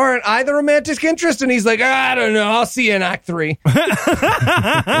aren't I the romantic interest? And he's like, I don't know. I'll see you in Act 3.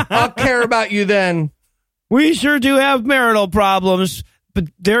 I'll care about you then. We sure do have marital problems, but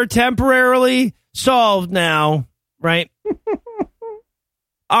they're temporarily solved now, right?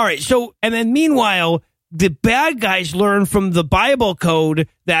 All right, so, and then meanwhile, the bad guys learn from the Bible code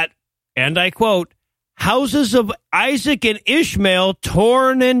that, and I quote, houses of Isaac and Ishmael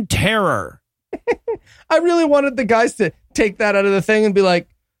torn in terror. I really wanted the guys to take that out of the thing and be like,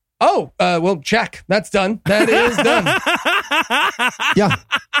 oh, well, check. That's done. That is done. Yeah.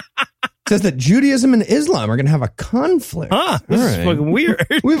 It says that Judaism and Islam are going to have a conflict. Huh, this is fucking weird.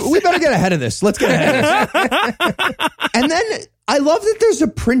 We better get ahead of this. Let's get ahead of this. And then I love that there's a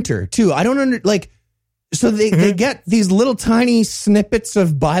printer, too. I don't so they get these little tiny snippets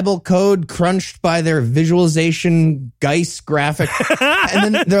of Bible code crunched by their visualization Geist graphic.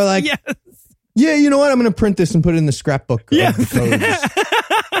 And then they're like, Yes. yeah, you know what? I'm going to print this and put it in the scrapbook of the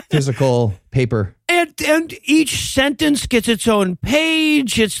codes. Physical paper. And each sentence gets its own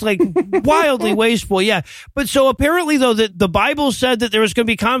page. It's like wildly wasteful. Yeah. But so apparently, though, that the Bible said that there was going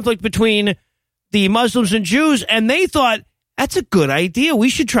to be conflict between the Muslims and Jews, and they thought, that's a good idea. We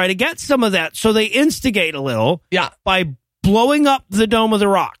should try to get some of that. So they instigate a little by blowing up the Dome of the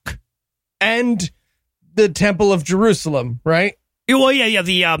Rock. And the Temple of Jerusalem, right? Well, yeah,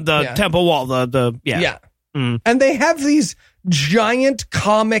 the temple wall, Yeah. Mm. And they have these giant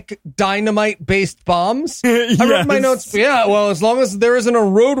comic dynamite-based bombs. I wrote in my notes, yeah, well, as long as there isn't a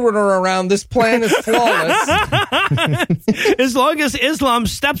roadrunner around, this plan is flawless. As long as Islam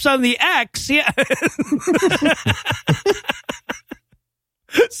steps on the X, yeah.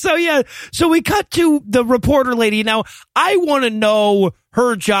 So we cut to the reporter lady. Now, I want to know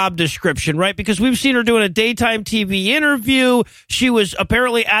her job description, right? Because we've seen her doing a daytime TV interview. She was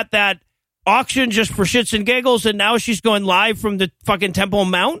apparently at that auction just for shits and giggles, and now she's going live from the fucking Temple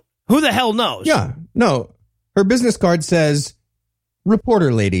Mount? Who the hell knows? Yeah, no. Her business card says,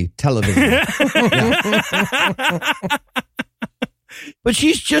 reporter lady, television. But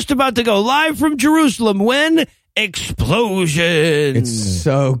she's just about to go live from Jerusalem when explosion. It's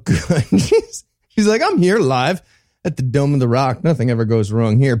so good. She's like, I'm here live at the Dome of the Rock. Nothing ever goes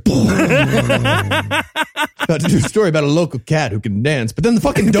wrong here. About to do a story about a local cat who can dance, but then the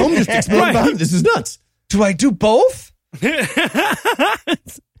fucking dome just exploded behind me. This is nuts. Do I do both? Yeah,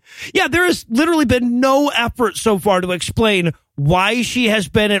 there has literally been no effort so far to explain why she has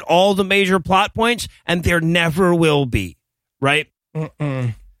been at all the major plot points, and there never will be, right?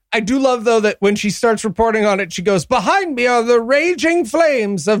 I do love, though, that when she starts reporting on it, she goes, behind me are the raging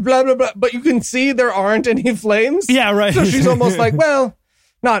flames of blah, blah, blah. But you can see there aren't any flames. Yeah, right. So she's almost like, well,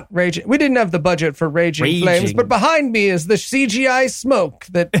 not raging. We didn't have the budget for raging flames, but behind me is the CGI smoke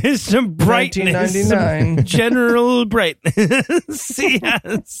that is some brightness. 1999. Some general brightness.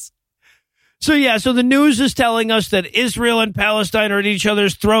 Yes. So the news is telling us that Israel and Palestine are at each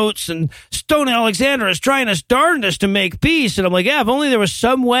other's throats, and Stone Alexander is trying his darndest to make peace. And I'm like, yeah, if only there was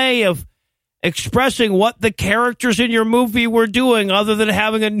some way of expressing what the characters in your movie were doing other than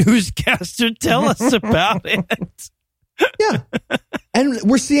having a newscaster tell us about it. Yeah. And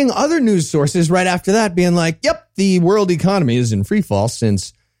we're seeing other news sources right after that being like, yep, the world economy is in free fall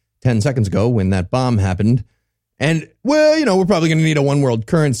since 10 seconds ago when that bomb happened. And, well, you know, we're probably going to need a one world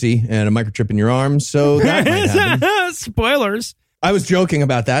currency and a microchip in your arm. So that might happen. Spoilers. I was joking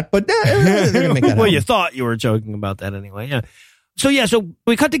about that, but they're going to make that Well, happen. you thought you were joking about that anyway. Yeah. So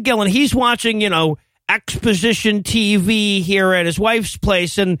we cut to Gillen. He's watching, you know, exposition TV here at his wife's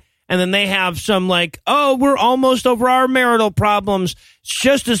place. And then they have some like, oh, we're almost over our marital problems. It's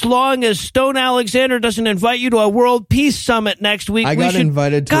just as long as Stone Alexander doesn't invite you to a World Peace Summit next week. I got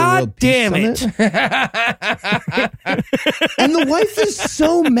invited to a World Peace Summit. And the wife is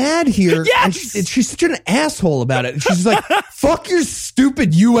so mad here. Yes! And she's such an asshole about it. She's like, fuck your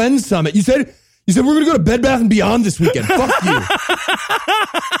stupid UN summit. You said we're going to go to Bed Bath & Beyond this weekend. Fuck you.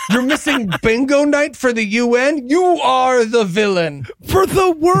 You're missing bingo night for the UN? You are the villain. For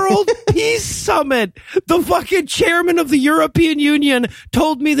the World Peace Summit, the fucking chairman of the European Union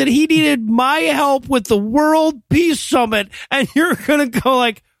told me that he needed my help with the World Peace Summit, and you're gonna go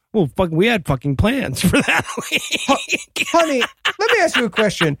like, well, fuck, we had fucking plans for that week. Honey, let me ask you a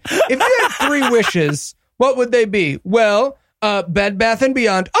question. If you had 3 wishes, what would they be? Well, Bed Bath &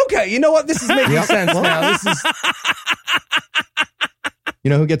 Beyond. Okay, you know what? This is making sense now. This is... You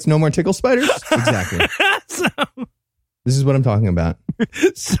know who gets no more tickle spiders? Exactly. This is what I'm talking about.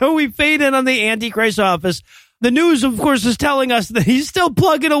 So we fade in on the Antichrist office. The news, of course, is telling us that he's still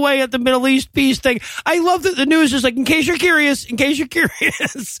plugging away at the Middle East peace thing. I love that the news is like, in case you're curious,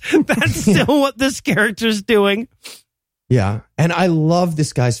 that's still what this character's doing. Yeah. And I love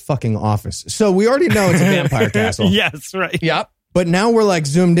this guy's fucking office. So we already know it's a vampire castle. Yes, right. Yep. But now we're like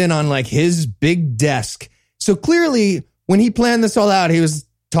zoomed in on like his big desk. So clearly when he planned this all out, he was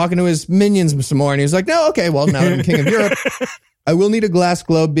talking to his minions some more and he was like, no, okay, well, now that I'm king of Europe, I will need a glass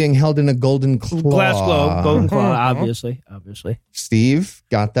globe being held in a golden claw. Glass globe, golden claw, obviously. Steve,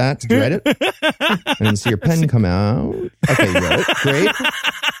 got that? Did you write it? I didn't see your pen come out. Okay, you wrote it. Great.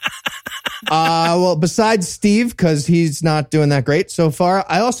 Well, besides Steve, because he's not doing that great so far,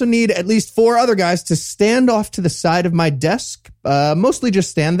 I also need at least 4 other guys to stand off to the side of my desk. Mostly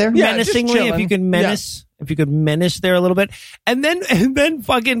just stand there. Yeah, just menacingly, chilling. if you could menace. If you could menace there a little bit. And then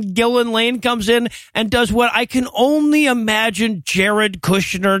fucking Gillen Lane comes in and does what I can only imagine Jared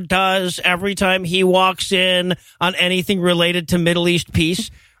Kushner does every time he walks in on anything related to Middle East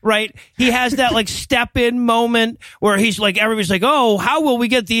peace. Right? He has that like step in moment where he's like, everybody's like, oh, how will we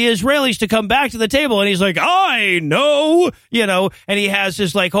get the Israelis to come back to the table? And he's like, I know, you know, and he has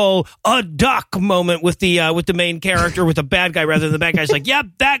this like whole a duck moment with the main character, with the bad guy rather than the bad guy. He's like, yep,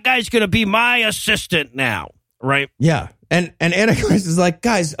 that guy's going to be my assistant now. Right? Yeah. And Antichrist is like,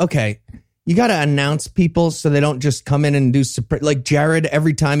 guys, okay, you got to announce people so they don't just come in and do like Jared.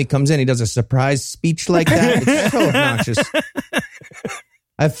 Every time he comes in, he does a surprise speech like that. It's so obnoxious.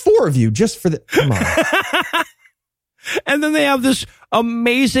 I have 4 of you just for the... Come on. And then they have this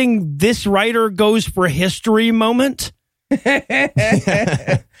amazing this writer goes for history moment.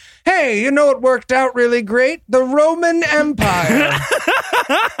 Hey, you know what worked out really great? The Roman Empire.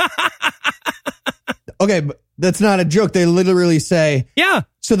 Okay, but that's not a joke. They literally say... Yeah.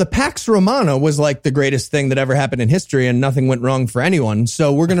 So the Pax Romana was like the greatest thing that ever happened in history and nothing went wrong for anyone.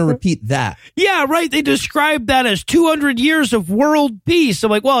 So we're going to repeat that. Yeah, right. They described that as 200 years of world peace.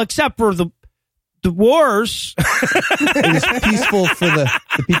 I'm like, well, except for the wars. It was peaceful for the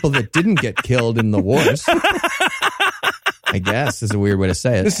people that didn't get killed in the wars. I guess is a weird way to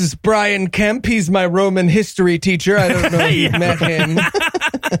say it. This is Brian Kemp. He's my Roman history teacher. I don't know if you've met him.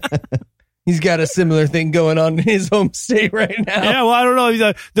 He's got a similar thing going on in his home state right now. Yeah, well, I don't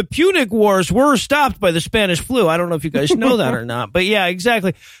know. The Punic Wars were stopped by the Spanish flu. I don't know if you guys know that or not. But yeah,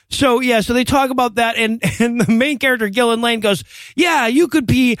 exactly. So they talk about that. And the main character, Gillen Lane, goes, yeah, you could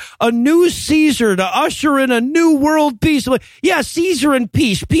be a new Caesar to usher in a new world peace. I'm like, yeah, Caesar and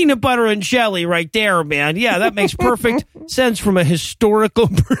peace, peanut butter and jelly right there, man. Yeah, that makes perfect sense from a historical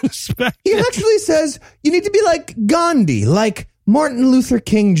perspective. He actually says you need to be like Gandhi, like Martin Luther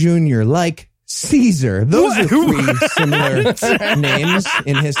King Jr., like Caesar. Those are 3 similar names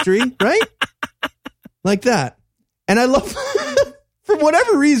in history, right? Like that. And I love, for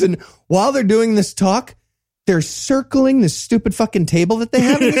whatever reason, while they're doing this talk, they're circling this stupid fucking table that they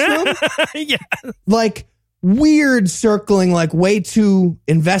have in this room. Yeah. Like weird circling, like way too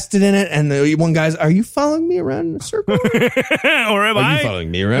invested in it. And the one guy's, are you following me around in a circle? Or am I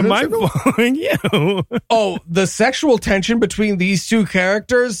following me around am in a I circle? following you? Oh, the sexual tension between these 2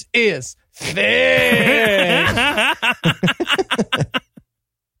 characters is thick.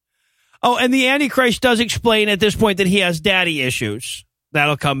 Oh, and the Antichrist does explain at this point that he has daddy issues.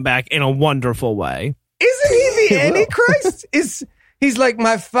 That'll come back in a wonderful way. Isn't he the Antichrist? He's like,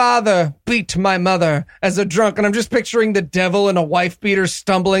 my father beat my mother as a drunk. And I'm just picturing the devil in a wife beater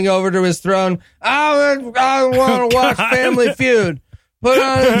stumbling over to his throne. I want to watch Family Feud. Put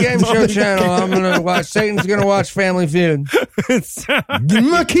on the game show channel. I'm going to watch. Satan's going to watch Family Feud. Give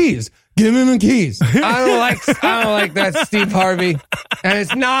me my keys. Give me my keys. I don't like that, Steve Harvey. And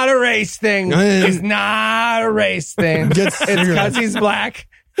it's not a race thing. It's not a race thing. It's because he's black.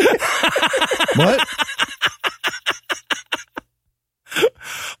 What?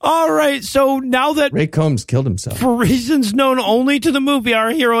 All right, so now that Ray Combs killed himself. for reasons known only to the movie,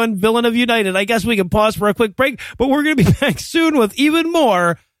 our hero and villain have united, I guess we can pause for a quick break, but we're going to be back soon with even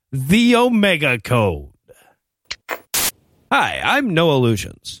more The Omega Code. Hi, I'm No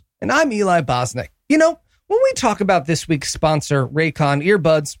Illusions. And I'm Eli Bosnick. You know, when we talk about this week's sponsor, Raycon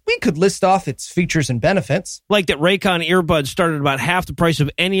earbuds, we could list off its features and benefits. Like that Raycon earbuds start at about half the price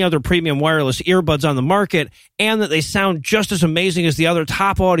of any other premium wireless earbuds on the market, and that they sound just as amazing as the other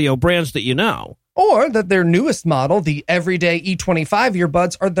top audio brands that you know. Or that their newest model, the Everyday E25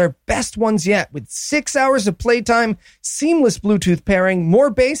 earbuds, are their best ones yet, with 6 hours of playtime, seamless Bluetooth pairing, more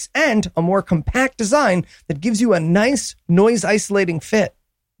bass, and a more compact design that gives you a nice noise-isolating fit.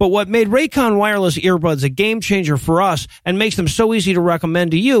 But what made Raycon wireless earbuds a game changer for us and makes them so easy to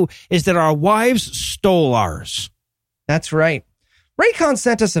recommend to you is that our wives stole ours. That's right. Raycon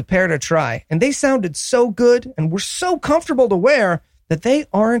sent us a pair to try, and they sounded so good and were so comfortable to wear that they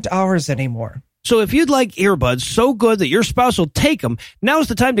aren't ours anymore. So if you'd like earbuds so good that your spouse will take them, now's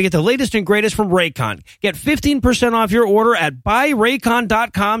the time to get the latest and greatest from Raycon. Get 15% off your order at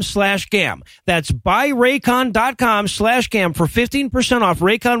buyraycon.com/gam. That's buyraycon.com/gam for 15% off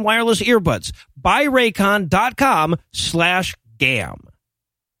Raycon wireless earbuds. Buyraycon.com/gam.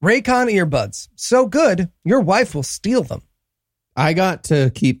 Raycon earbuds. So good, your wife will steal them. I got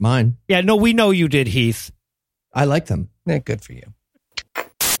to keep mine. Yeah, no, we know you did, Heath. I like them. Good for you.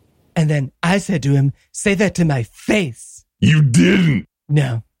 And then I said to him, say that to my face. You didn't.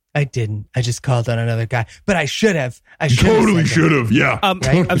 No, I didn't. I just called on another guy. But I should have. Totally should have. Yeah.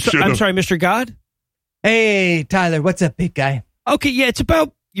 Right? I'm sorry, Mr. God? Hey, Tyler, what's up, big guy? Okay, yeah, it's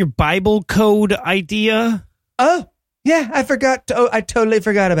about your Bible code idea. Oh, yeah, I forgot. I totally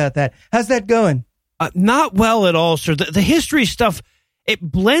forgot about that. How's that going? Not well at all, sir. The history stuff, it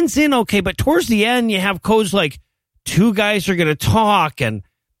blends in okay, but towards the end, you have codes like two guys are going to talk and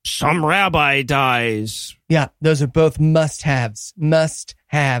some rabbi dies. Yeah, those are both must-haves.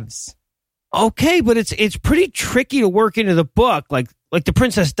 Must-haves. Okay, but it's pretty tricky to work into the book, like the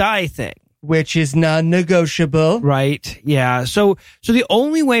Princess Di thing. Which is non-negotiable. Right, yeah. So the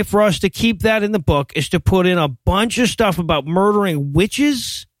only way for us to keep that in the book is to put in a bunch of stuff about murdering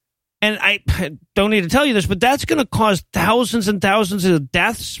witches. And I don't need to tell you this, but that's going to cause thousands and thousands of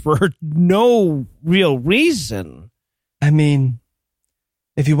deaths for no real reason. I mean,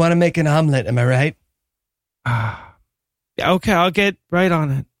 if you want to make an omelet, am I right? Okay, I'll get right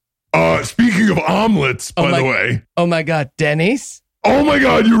on it. Speaking of omelets, by the way. Oh my God, Denny's? Oh my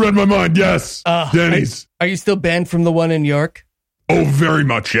God, you read my mind. Yes. Denny's. Are you still banned from the one in York? Oh, very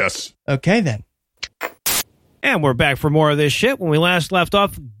much, yes. Okay, then. And we're back for more of this shit. When we last left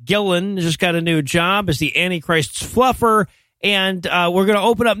off, Gillen just got a new job as the Antichrist's fluffer. And we're going to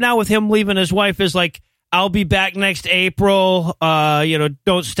open up now with him leaving his wife as like, I'll be back next April.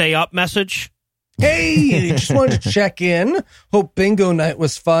 Don't stay up message. Hey, just wanted to check in. Hope bingo night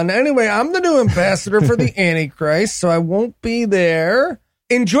was fun. Anyway, I'm the new ambassador for the Antichrist, so I won't be there.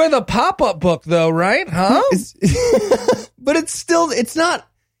 Enjoy the pop-up book, though, right? Huh? But it's not,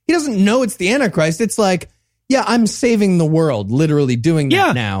 he doesn't know it's the Antichrist. It's like, yeah, I'm saving the world, literally doing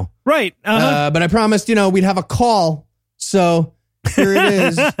that now. Right. But I promised, we'd have a call. So here it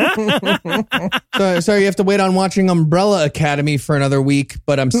is. Sorry, you have to wait on watching Umbrella Academy for another week,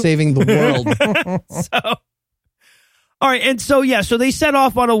 but I'm saving the world. All right. And so they set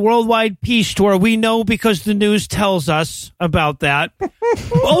off on a worldwide peace tour. We know because the news tells us about that.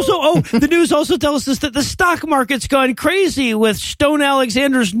 The news also tells us that the stock market's gone crazy with Stone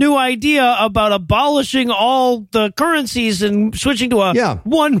Alexander's new idea about abolishing all the currencies and switching to a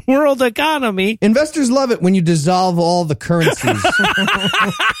one world economy. Investors love it when you dissolve all the currencies.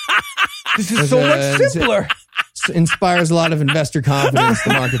 This is so much simpler. Inspires a lot of investor confidence.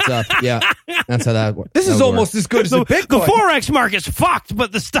 The market's up. Yeah, that's how that works. This is almost as good as the Bitcoin. The Forex market's fucked,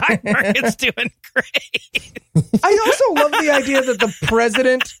 but the stock market's doing great. I also love the idea that the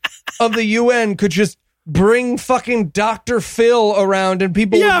president of the UN could just bring fucking Dr. Phil around and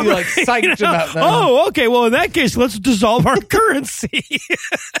people would be like psyched about that. Oh, okay. Well, in that case, let's dissolve our currency.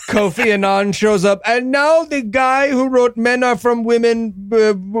 Kofi Annan shows up, and now the guy who wrote "Men Are From Women,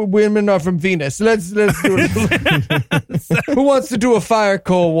 Women Are From Venus." Let's do it. Who wants to do a fire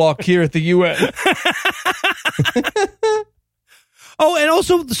coal walk here at the UN? Oh, and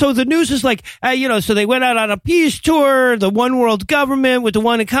also, so the news is like, so they went out on a peace tour, the one world government with the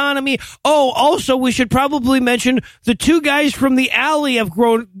one economy. Oh, also, we should probably mention the two guys from the alley have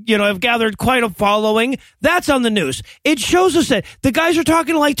grown, have gathered quite a following. That's on the news. It shows us that the guys are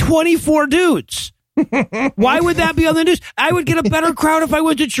talking to like 24 dudes. Why would that be on the news? I would get a better crowd if I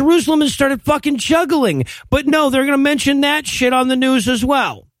went to Jerusalem and started fucking juggling. But no, they're going to mention that shit on the news as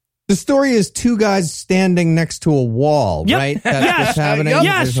well. The story is two guys standing next to a wall, Yep. right? That's what's happening.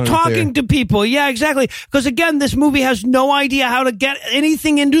 Yes, talking to people. Yeah, exactly. Because again, this movie has no idea how to get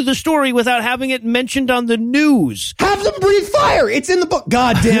anything into the story without having it mentioned on the news. Have them breathe fire. It's in the book.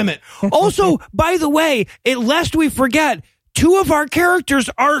 God damn it. Also, by the way, lest we forget, two of our characters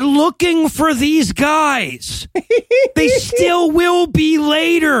are looking for these guys. They still will be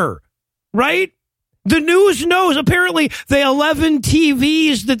later, right? The news knows. Apparently, the 11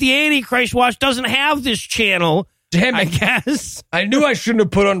 TVs that the Antichrist watched doesn't have this channel. Damn it. I guess. I knew I shouldn't have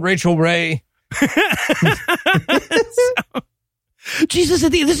put on Rachel Ray. Jesus,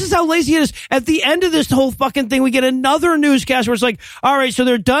 this is how lazy it is. At the end of this whole fucking thing, we get another newscast where it's like, all right, so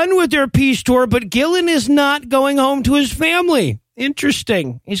they're done with their peace tour, but Gillen is not going home to his family.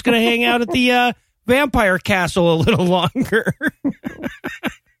 Interesting. He's going to hang out at the vampire castle a little longer.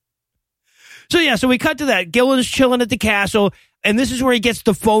 So we cut to that. Gillen's chilling at the castle, and this is where he gets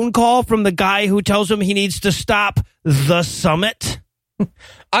the phone call from the guy who tells him he needs to stop the summit.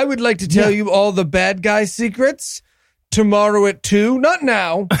 I would like to tell you all the bad guy secrets tomorrow at 2. Not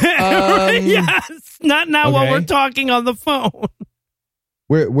now. Yes, not now while we're talking on the phone.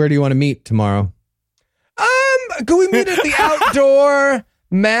 Where do you want to meet tomorrow? Can we meet at the outdoor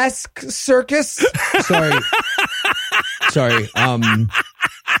mask circus? Sorry.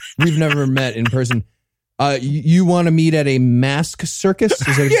 We've never met in person. You want to meet at a mask circus? Is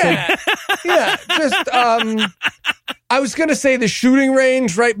that what you said? Yeah. Just I was gonna say the shooting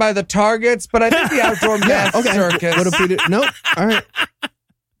range right by the targets, but I think the outdoor mask circus. What if we did? Nope. All right.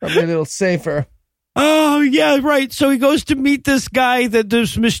 Probably a little safer. Oh, yeah, right. So he goes to meet this guy,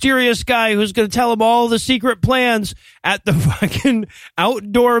 this mysterious guy who's going to tell him all the secret plans at the fucking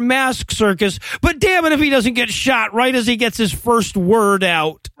outdoor mask circus. But damn it if he doesn't get shot right as he gets his first word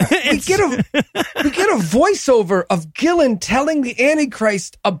out. We get a voiceover of Gillen telling the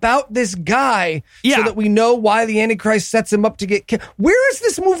Antichrist about this guy so that we know why the Antichrist sets him up to get killed. Where is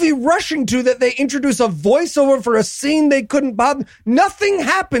this movie rushing to that they introduce a voiceover for a scene they couldn't bother? Nothing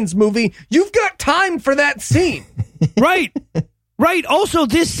happens, movie. You've got time for that scene. Right. Also,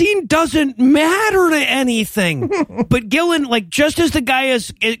 this scene doesn't matter to anything. But Gillen, like, just as the guy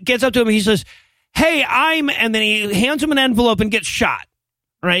gets up to him, he says, hey, and then he hands him an envelope and gets shot.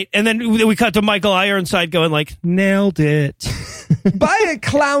 Right. And then we cut to Michael Ironside going like, nailed it. By a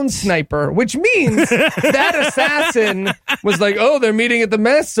clown sniper, which means that assassin was like, oh, they're meeting at the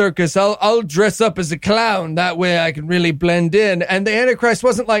mask circus. I'll dress up as a clown. That way I can really blend in. And the Antichrist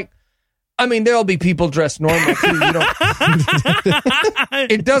wasn't like, I mean, there'll be people dressed normal too.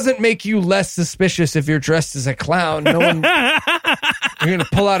 It doesn't make you less suspicious if you're dressed as a clown. You're going to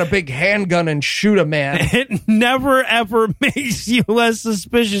pull out a big handgun and shoot a man. It never, ever makes you less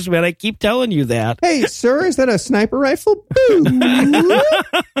suspicious, man. I keep telling you that. Hey, sir, is that a sniper rifle?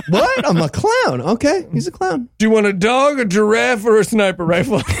 What? I'm a clown. Okay, he's a clown. Do you want a dog, a giraffe, or a sniper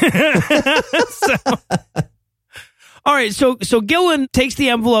rifle? All right, so Gillen takes the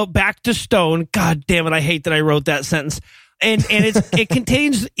envelope back to Stone. God damn it, I hate that I wrote that sentence. And it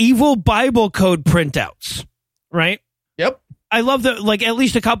contains evil Bible code printouts, right? Yep. I love that, like, at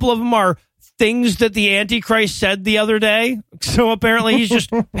least a couple of them are things that the Antichrist said the other day. So apparently he's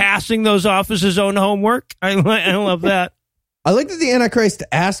just passing those off as his own homework. I love that. I like that the Antichrist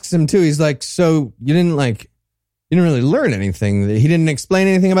asks him, too. He's like, so you didn't really learn anything. He didn't explain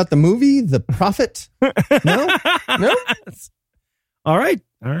anything about the movie, The Prophet? No? All right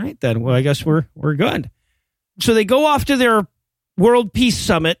then. Well, I guess we're good. So they go off to their World Peace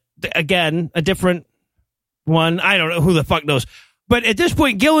Summit. Again, a different one. I don't know, who the fuck knows. But at this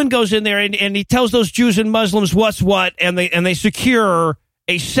point, Gillen goes in there and he tells those Jews and Muslims what's what, and they secure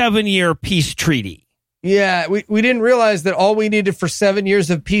a 7-year peace treaty. Yeah, we didn't realize that all we needed for 7 years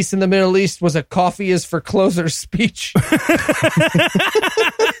of peace in the Middle East was a coffee is for closers speech.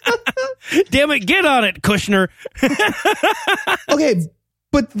 Damn it, get on it, Kushner. Okay,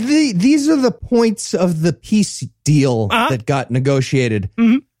 But these are the points of the peace deal that got negotiated.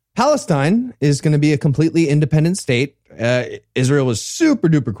 Mm-hmm. Palestine is going to be a completely independent state. Israel was super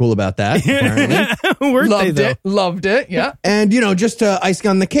duper cool about that. Apparently. Loved it. Yeah. And, just icing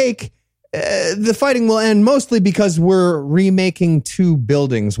on the cake, the fighting will end mostly because we're remaking 2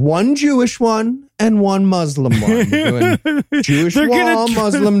 buildings, one Jewish one and one Muslim one. We're doing Jewish wall,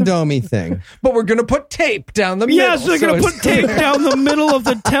 Muslim domey thing. But we're going to put tape down the middle. Yes, they're going to put tape down the middle of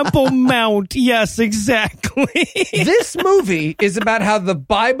the Temple Mount. Yes, exactly. This movie is about how the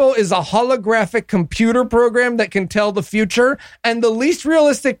Bible is a holographic computer program that can tell the future. And the least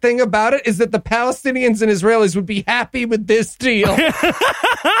realistic thing about it is that the Palestinians and Israelis would be happy with this deal.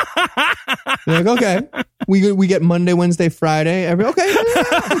 They're like, okay, we get Monday, Wednesday, Friday. Okay.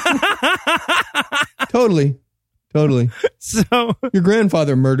 Totally. So your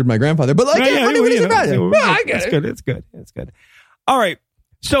grandfather murdered my grandfather, but Monday, Wednesday, Friday. I get it. It's good. All right.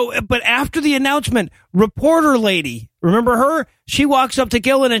 So, but after the announcement, reporter lady, remember her? She walks up to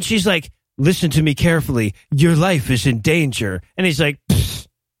Gillen and she's like, "Listen to me carefully. Your life is in danger." And he's like,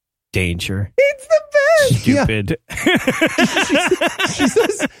 "Danger? It's the best." Stupid. Yeah. She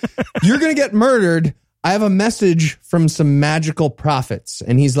says, "You're going to get murdered. I have a message from some magical prophets."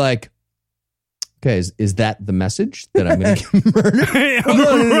 And he's like, "Okay, is that the message that I'm going to get murdered?"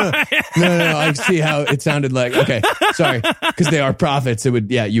 No. I see how it sounded like. Okay, sorry, because they are prophets.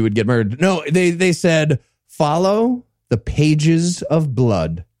 You would get murdered. No, they said follow the pages of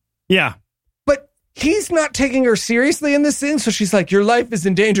blood. Yeah. But he's not taking her seriously in this scene, so she's like, "Your life is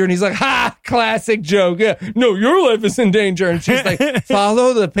in danger," and he's like, "Ha, classic joke. Yeah, no, your life is in danger." And she's like,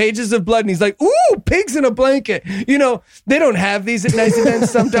 "Follow the pages of blood," and he's like, "Ooh, pigs in a blanket." They don't have these at nice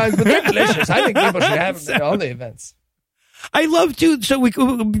events sometimes, but they're delicious. I think people should have them at all the events. I love to, so we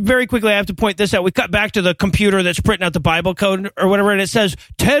very quickly, I have to point this out. We cut back to the computer that's printing out the Bible code or whatever, and it says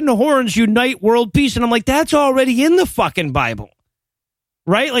 10 horns unite world peace. And I'm like, that's already in the fucking Bible.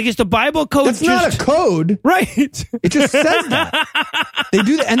 Right? Like, it's the Bible code. That's not a code. Right. It just says that. They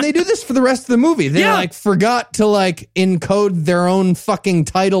do that. And they do this for the rest of the movie. They forgot to encode their own fucking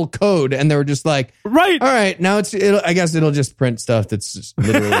title code. And they were just like, right. All right. Now I guess it'll just print stuff that's just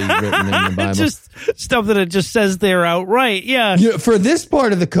literally written in the Bible. Just stuff that it just says there outright. Yeah. For this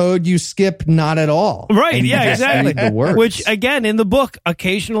part of the code, you skip not at all. Right. Yeah, exactly. The words. Which again, in the book,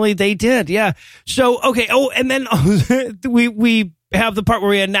 occasionally they did. Yeah. So, okay. Oh, and then we have the part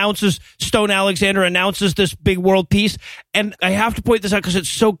where Stone Alexander announces this big world peace. And I have to point this out because it's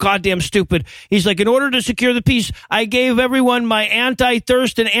so goddamn stupid. He's like, "In order to secure the peace, I gave everyone my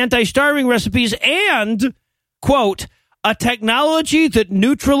anti-thirst and anti-starving recipes and, quote, a technology that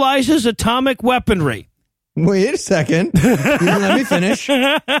neutralizes atomic weaponry." Wait a second. You didn't let me finish.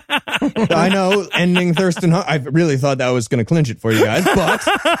 I know ending thirst and hunger. I really thought that was going to clinch it for you guys, but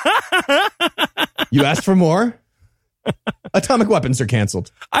you asked for more. Atomic weapons are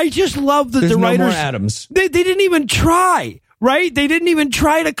canceled. I just love that There's the no writers... more atoms. They didn't even try, right? They didn't even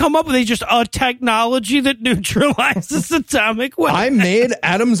try to come up with a technology that neutralizes atomic weapons. I made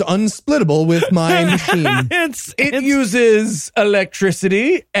atoms unsplittable with my machine. It uses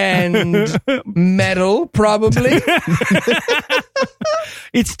electricity and metal, probably.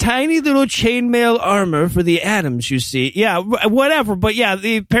 It's tiny little chainmail armor for the atoms, you see. Yeah, whatever. But yeah,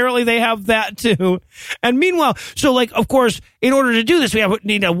 apparently they have that too. And meanwhile, so of course, in order to do this, we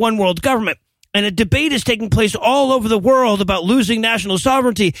need a one world government. And a debate is taking place all over the world about losing national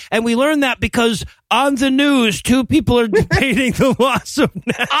sovereignty. And we learn that because on the news, 2 people are debating the loss of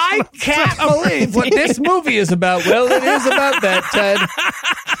national I can't believe what this movie is about. Well, it is about that,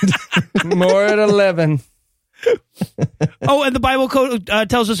 Ted. More at 11. Oh, and the Bible code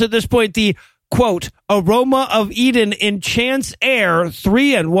tells us at this point the, quote, aroma of Eden enchants air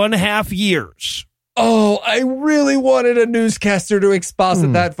 3.5 years. Oh, I really wanted a newscaster to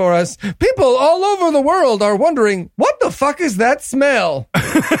exposit that for us. People all over the world are wondering, what the fuck is that smell?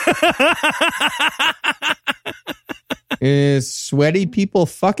 Is sweaty people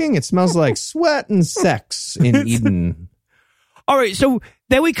fucking? It smells like sweat and sex in Eden. All right, so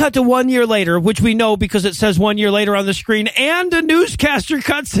then we cut to 1 year later, which we know because it says 1 year later on the screen, and a newscaster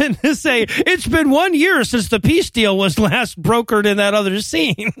cuts in to say, it's been 1 year since the peace deal was last brokered in that other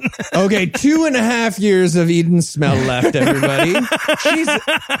scene. Okay, 2.5 years of Eden smell left, everybody.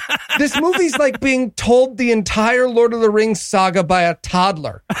 This movie's like being told the entire Lord of the Rings saga by a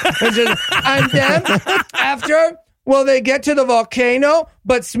toddler. And then, after, they get to the volcano,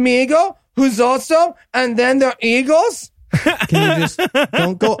 but Smeagol, who's also, and then the eagles... Can you just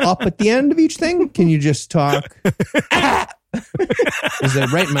don't go up at the end of each thing? Can you just talk? Is that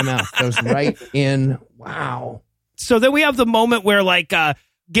right in my mouth? Goes right in. Wow. So then we have the moment where like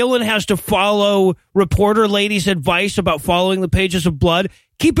Gillen has to follow reporter lady's advice about following the pages of blood.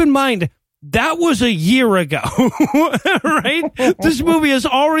 Keep in mind, that was a year ago, right? This movie has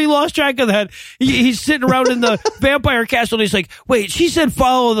already lost track of that. He's sitting around in the vampire castle and he's like, wait, she said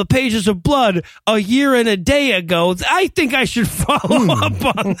follow the pages of blood a year and a day ago. I think I should follow up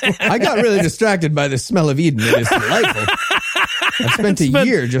on that. I got really distracted by the smell of Eden. It is delightful. I spent a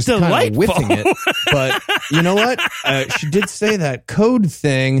year just kind of whiffing it. But you know what? She did say that code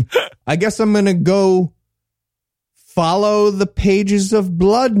thing. I guess I'm going to go follow the pages of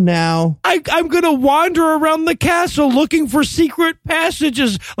blood now. I'm going to wander around the castle looking for secret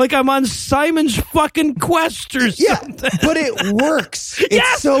passages like I'm on Simon's fucking quest or something. Yeah, but it works. It's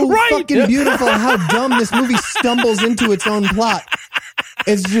Yes, so right. fucking beautiful how dumb this movie stumbles into its own plot.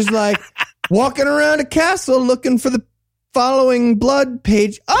 It's just like walking around a castle looking for the following blood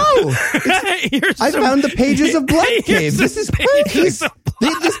page. Oh, I found the pages of blood cave. This is perfect.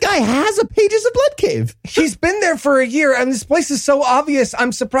 This guy has a pages of blood cave. He's been there for a year, and this place is so obvious.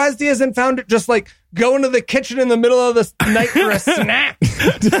 I'm surprised he hasn't found it just like going to the kitchen in the middle of the night for a snack.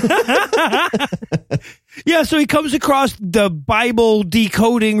 Yeah, so he comes across the Bible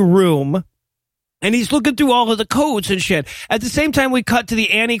decoding room, and he's looking through all of the codes and shit. At the same time, we cut to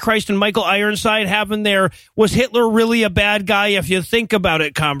the Antichrist and Michael Ironside having their "was Hitler really a bad guy if you think about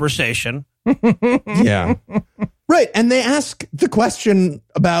it" conversation. Yeah. Right. And they ask the question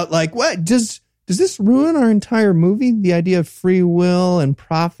about like, what does this ruin our entire movie? The idea of free will and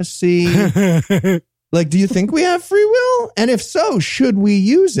prophecy. Like, do you think we have free will? And if so, should we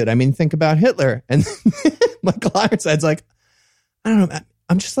use it? I mean, think about Hitler. And Michael Ironside's like, I don't know.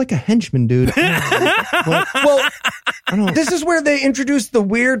 I'm just like a henchman, dude. Well, this is where they introduce the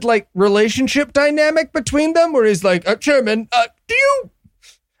weird like relationship dynamic between them, where he's like, Chairman, do you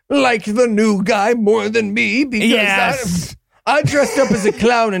like the new guy more than me? Because Yes. I dressed up as a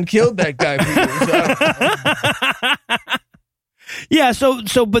clown and killed that guy for you. Yeah,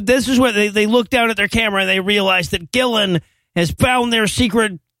 so but this is where they look down at their camera and they realize that Gillen has found their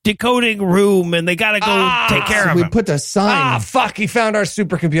secret decoding room and they got to go take care of We him. put a sign. Fuck, he found our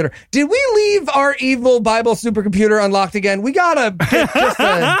supercomputer. Did we leave our evil Bible supercomputer unlocked again? We gotta get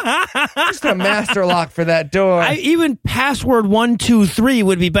just a master lock for that door. Even password 123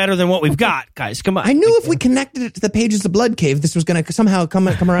 would be better than what we've got, guys. Come on. I knew if we connected it to the pages of Blood Cave, this was going to somehow come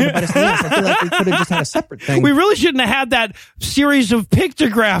around to bite us in the ass. I feel like we could have just had a separate thing. We really shouldn't have had that series of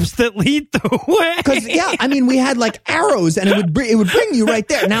pictographs that lead the way. Because yeah, I mean, we had like arrows, and it would bring you right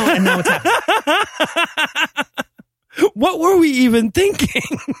there. Now it's happening. What were we even thinking?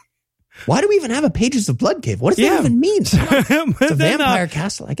 Why do we even have a pages of Blood Cave? What does that even mean? It's a vampire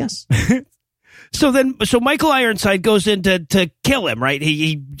castle, I guess. So Michael Ironside goes in to kill him, right?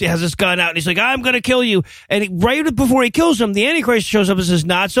 He has his gun out and he's like, I'm going to kill you. And right before he kills him, the Antichrist shows up and says,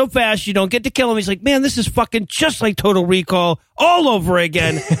 not so fast. You don't get to kill him. He's like, man, this is fucking just like Total Recall all over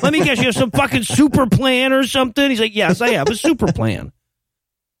again. Let me guess, you have some fucking super plan or something? He's like, yes, I have a super plan.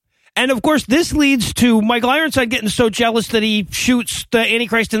 And of course, this leads to Michael Ironside getting so jealous that he shoots the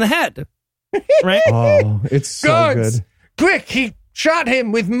Antichrist in the head. Right? Oh, it's so Guards, good. quick, he shot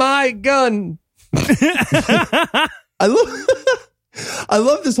him with my gun. I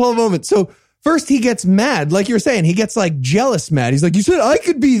love this whole moment. So first he gets mad, like you were saying, he gets like jealous mad. He's like, you said I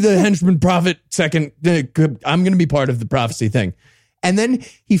could be the henchman prophet second. I'm going to be part of the prophecy thing. And then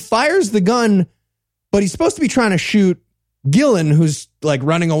he fires the gun, but he's supposed to be trying to shoot Gillen, who's like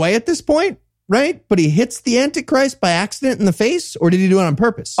running away at this point, right? But he hits the Antichrist by accident in the face, or did he do it on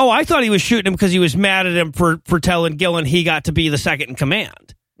purpose? Oh, I thought he was shooting him because he was mad at him for telling Gillen he got to be the second in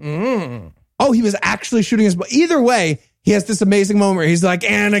command. Oh, he was actually shooting his... Either way, he has this amazing moment where he's like,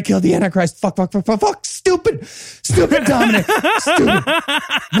 and I killed the Antichrist. Fuck. Stupid Dominic. Stupid.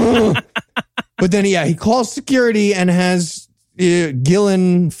 But then, yeah, he calls security and has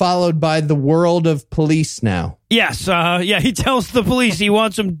Gillen followed by the world of police now. Yes, he tells the police he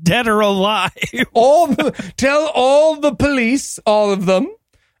wants him dead or alive. Tell all the police, all of them,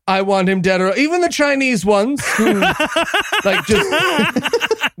 I want him dead, or even the Chinese ones who like just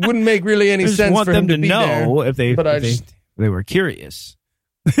wouldn't make really any sense want for them him to to be know there. if they were curious.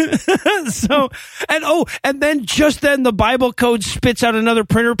 And then just then the Bible code spits out another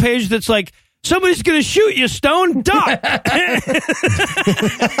printer page that's like, somebody's going to shoot you, Stone. Duck.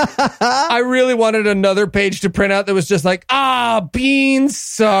 I really wanted another page to print out that was just like, Beans,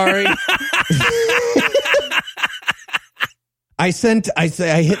 sorry.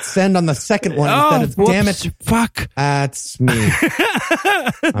 I hit send on the second one instead of, damn it. Fuck. That's me.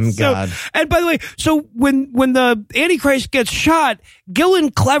 I'm God. And by the way, so when the Antichrist gets shot,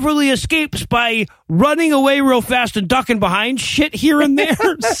 Gillen cleverly escapes by running away real fast and ducking behind shit here and there.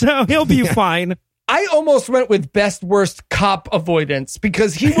 So he'll be fine. I almost went with best worst cop avoidance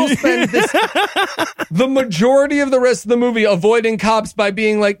because he will spend the majority of the rest of the movie avoiding cops by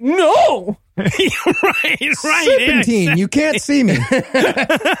being like, no. right. Serpentine, you can't see me.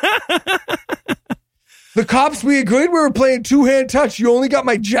 The cops, we agreed we were playing two-hand touch. You only got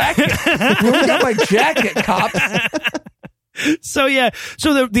my jacket. Cops. So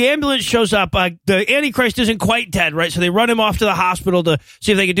the ambulance shows up. The Antichrist isn't quite dead, right? So they run him off to the hospital to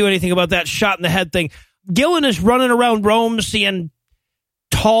see if they can do anything about that shot in the head thing. Gillen is running around Rome seeing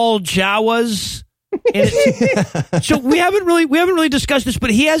tall Jawas. So we haven't really discussed this, but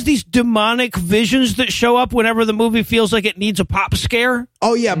he has these demonic visions that show up whenever the movie feels like it needs a pop scare.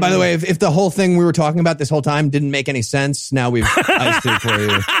 Oh yeah, by the way, if the whole thing we were talking about this whole time didn't make any sense, now we've iced it for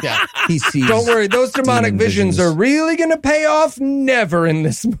you. Yeah, he sees. Don't worry, those demonic visions are really going to pay off. Never in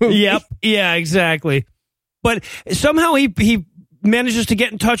this movie. Yep. Yeah, exactly. But somehow he manages to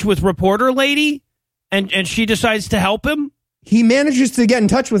get in touch with reporter lady, and she decides to help him. He manages to get in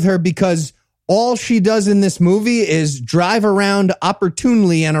touch with her because all she does in this movie is drive around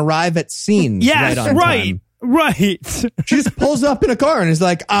opportunely and arrive at scenes. Yes, right on time. Right. She just pulls up in a car and is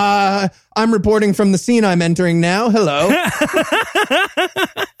like, I'm reporting from the scene I'm entering now. Hello.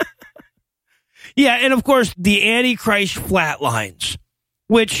 Yeah, and of course, the Antichrist flatlines,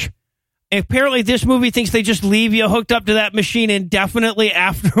 which apparently this movie thinks they just leave you hooked up to that machine indefinitely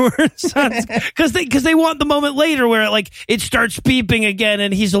afterwards. Because they want the moment later where it starts beeping again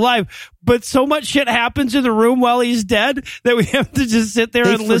and he's alive. But so much shit happens in the room while he's dead that we have to just sit there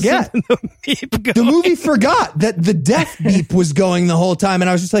and listen to the beep going. The movie forgot that the death beep was going the whole time. And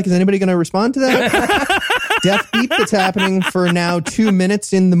I was just like, is anybody going to respond to that? Death beep that's happening for now 2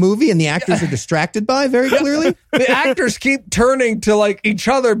 minutes in the movie and the actors are distracted by very clearly. The actors keep turning to each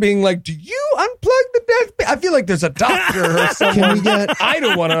other being like, do you unplug the death beep? I feel like there's a doctor or something. I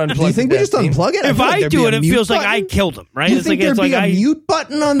don't want to unplug. Do you think we just unplug it? If I do it, it feels button. like I killed him, right? Do you think there'd be a mute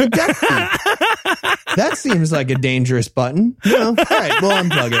button on the death beep? That seems like a dangerous button. No. All right, we'll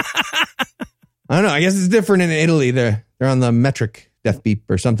unplug it. I don't know. I guess it's different in Italy. They're on the metric death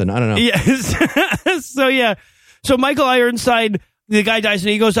beep or something. I don't know. Yes. So Michael Ironside, the guy dies,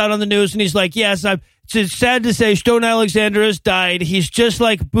 and he goes out on the news and he's like, yes, it's sad to say Stone Alexander has died. He's just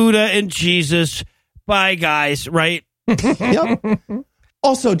like Buddha and Jesus. Bye, guys. Right? Yep.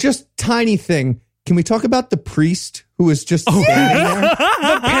 Also, just tiny thing. Can we talk about the priest who was just standing there?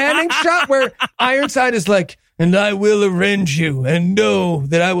 The panning shot where Ironside is like, and I will avenge you and know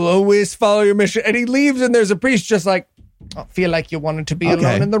that I will always follow your mission. And he leaves and there's a priest just like, I feel like you wanted to be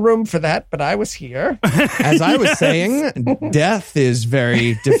alone in the room for that, but I was here. As I was saying, death is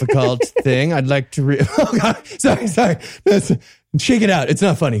very difficult thing. I'd like to oh God, sorry. Shake it out. It's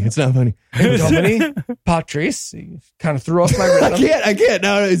not funny. Domini, Patrice, you kind of threw off my rhythm. I can't.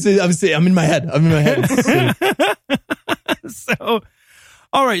 No, I'm in my head. So,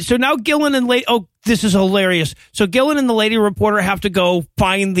 all right. So now Gillen and this is hilarious. So Gillen and the lady reporter have to go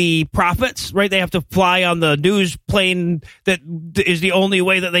find the prophets, right? They have to fly on the news plane that is the only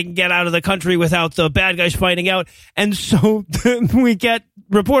way that they can get out of the country without the bad guys finding out. And so we get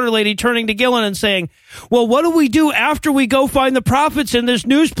reporter lady turning to Gillen and saying, well, what do we do after we go find the prophets in this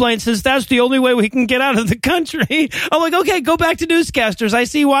news plane, since that's the only way we can get out of the country? I'm like, okay, go back to newscasters. I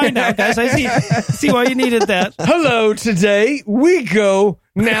see why now, guys. I see why you needed that. Hello, today we go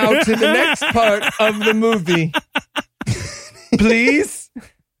now to the next part of the movie. Please.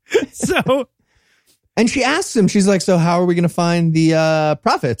 So, and she asks him, she's like, so how are we going to find the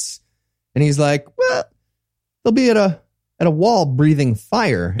prophets? And he's like, well, they'll be at a wall breathing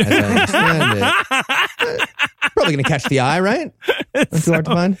fire, as I understand it. Probably going to catch the eye, right? That's too hard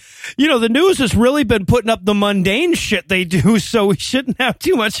to find. The news has really been putting up the mundane shit they do, so we shouldn't have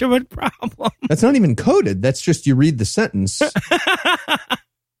too much of a problem. That's not even coded. That's just you read the sentence.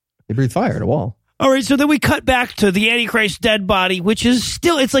 They breathe fire at a wall. All right, so then we cut back to the Antichrist dead body, which is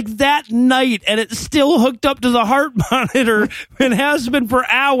still, it's like that night, and it's still hooked up to the heart monitor and has been for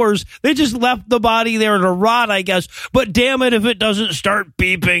hours. They just left the body there to rot, I guess. But damn it if it doesn't start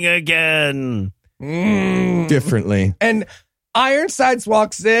beeping again. Differently. And Ironsides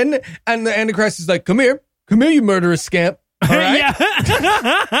walks in, and the Antichrist is like, come here, you murderous scamp. All right? Yeah.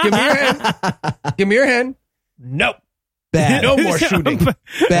 Give me your hand. Nope. Bad. No more shooting.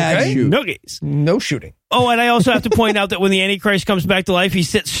 Bad Okay. shoot. Nuggies. No shooting. Oh, and I also have to point out that when the Antichrist comes back to life, he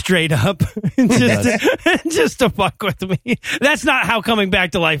sits straight up just to fuck with me. That's not how coming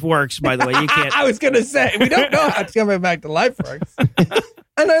back to life works, by the way. You can't. I was going to say, we don't know how it's coming back to life works.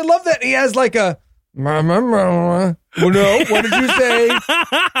 And I love that he has like a, well, no, what did you say?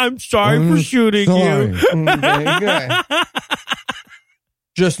 I'm sorry for shooting you. Okay.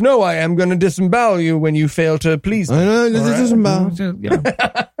 Just know I am going to disembowel you when you fail to please me. I know, this is about.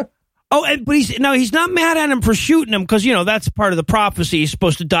 Oh, but he's not mad at him for shooting him because, that's part of the prophecy. He's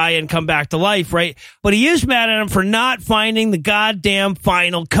supposed to die and come back to life, right? But he is mad at him for not finding the goddamn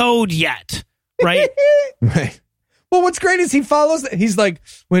final code yet, right? Right. Well, what's great is he follows that. He's like,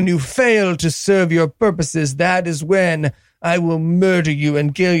 when you fail to serve your purposes, that is when I will murder you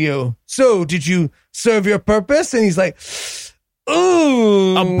and kill you. So, did you serve your purpose? And he's like,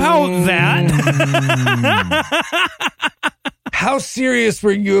 ooh. About that. How serious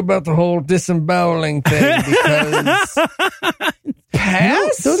were you about the whole disemboweling thing? Because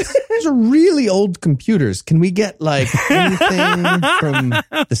pass? Those are really old computers. Can we get like anything from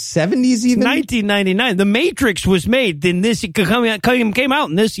the 70s even? 1999. The Matrix was made in this, came out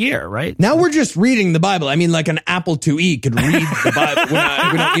in this year, right? Now we're just reading the Bible. I mean, like an Apple IIe could read the Bible. We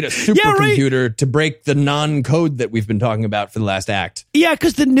don't need a supercomputer to break the non-code that we've been talking about for the last act. Yeah,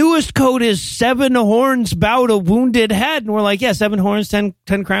 because the newest code is 7 horns bow to wounded head. And we're like, yeah, 7 horns, 10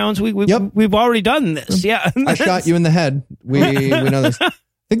 crowns. We've already done this. Yeah. I shot you in the head. We know this. I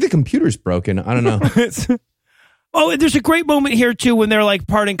think the computer's broken. I don't know. Oh, there's a great moment here, too, when they're like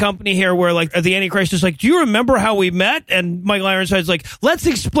parting company here where like the Antichrist is like, do you remember how we met? And Michael Ironside's like, let's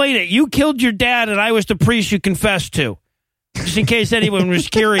explain it. You killed your dad and I was the priest you confessed to. Just in case anyone was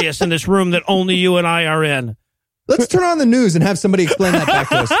curious in this room that only you and I are in. Let's turn on the news and have somebody explain that back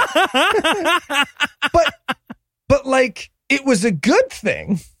to us. But like, it was a good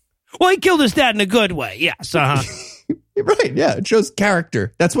thing. Well, he killed his dad in a good way. Yes. You're right. Yeah. It shows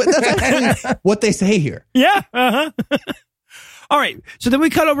character. That's actually what they say here. Yeah. All right. So then we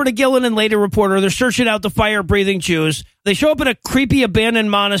cut over to Gillen and later reporter. They're searching out the fire-breathing Jews. They show up in a creepy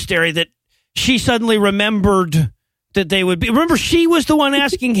abandoned monastery that she suddenly remembered that they would be. Remember, she was the one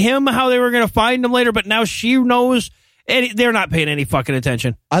asking him how they were going to find him later, but now she knows. And they're not paying any fucking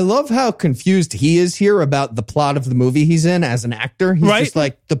attention. I love how confused he is here about the plot of the movie he's in as an actor. He's just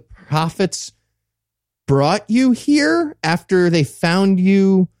like, the prophets brought you here after they found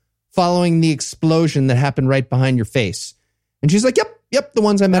you following the explosion that happened right behind your face. And she's like, yep, the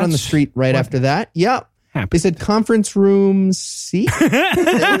ones I met on the street right after that. Yep. They said conference room C.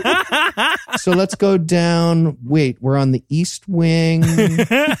 So let's go down. Wait, we're on the east wing.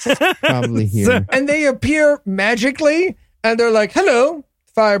 Probably here. And they appear magically, and they're like, hello,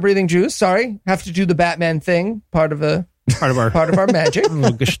 fire-breathing Jews. Sorry, have to do the Batman thing. Part of our magic.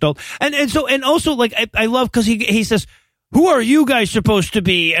 Gestalt. And also, like, I love because he says, who are you guys supposed to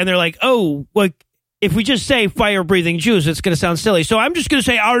be? And they're like, oh, like, if we just say fire-breathing Jews, it's going to sound silly. So I'm just going to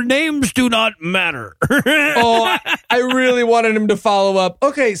say our names do not matter. Oh, I really wanted him to follow up.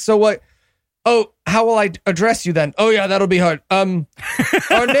 Okay, so what? Oh, how will I address you then? Oh, yeah, that'll be hard. Our names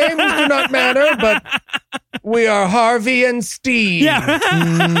do not matter, but we are Harvey and Steve.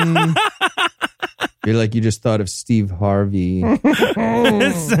 Yeah. You're like, you just thought of Steve Harvey.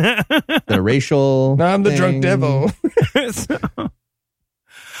 The racial I'm the thing. drunk devil.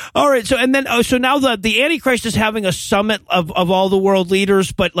 All right, so now the Antichrist is having a summit of all the world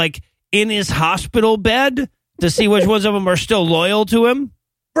leaders, but like in his hospital bed to see which ones of them are still loyal to him.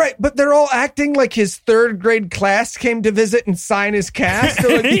 Right, but they're all acting like his third grade class came to visit and sign his cast.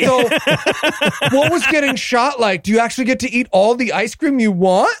 They're like, so, what was getting shot like? Do you actually get to eat all the ice cream you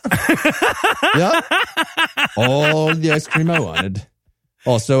want? Yeah. All the ice cream I wanted.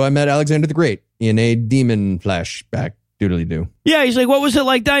 Also, I met Alexander the Great in a demon flashback. Doodly-doo. Yeah, he's like, what was it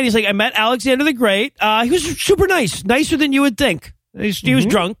like dying? He's like, I met Alexander the Great. He was super nice. Nicer than you would think. He was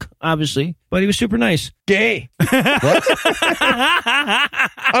drunk, obviously, but he was super nice. Gay. What?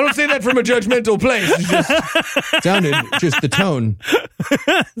 I don't say that from a judgmental place. It's just, Sounded just the tone.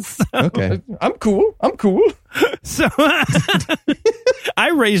 Okay. I'm cool. So I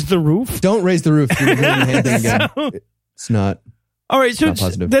raised the roof. Don't raise the roof. You're doing the hand thing again. It's not. All right, so Not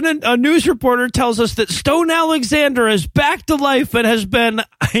positive. then a news reporter tells us that Stone Alexander is back to life and has been,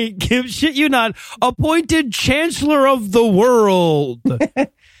 I shit you not, appointed Chancellor of the World.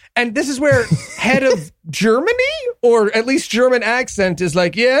 And this is where head of Germany, or at least German accent, is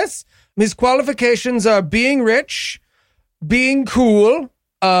like, yes, his qualifications are being rich, being cool,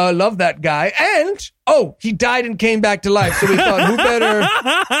 love that guy, and, he died and came back to life, so we thought, who better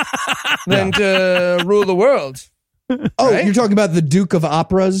than to rule the world? Oh, Right? you're talking about the Duke of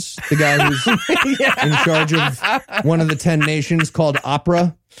Operas, the guy who's in charge of one of the 10 nations called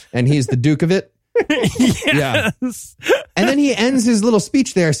Opera, and he's the Duke of it. Yeah. And then he ends his little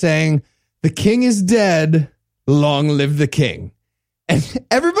speech there saying, "The king is dead, long live the king." And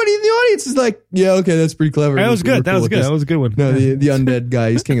everybody in the audience is like, yeah, okay, that's pretty clever. That was good. That was good. That was a good one. No, the undead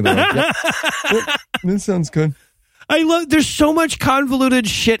guy, he's king of the world. Yep. That sounds good. I love, there's so much convoluted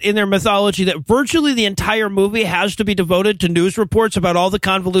shit in their mythology that virtually the entire movie has to be devoted to news reports about all the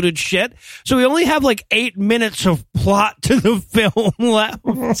convoluted shit. So we only have like 8 minutes of plot to the film left.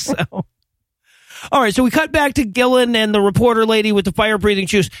 So. All right, so we cut back to Gillen and the reporter lady with the fire-breathing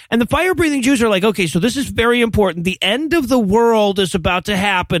Jews. And the fire-breathing Jews are like, okay, so this is very important. The end of the world is about to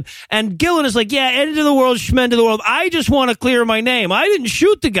happen. And Gillen is like, yeah, end of the world, schmend of the world. I just want to clear my name. I didn't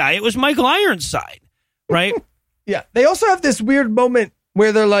shoot the guy. It was Michael Ironside, right? Yeah. They also have this weird moment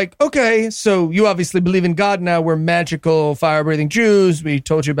where they're like, okay, so you obviously believe in God now. We're magical, fire-breathing Jews. We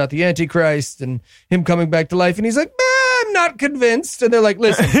told you about the Antichrist and him coming back to life. And he's like, I'm not convinced. And they're like,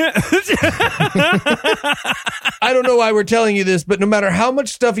 listen, I don't know why we're telling you this, but no matter how much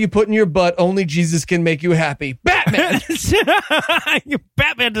stuff you put in your butt, only Jesus can make you happy. Batman!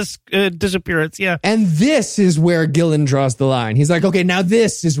 Batman disappearance, yeah. And this is where Gillen draws the line. He's like, okay, now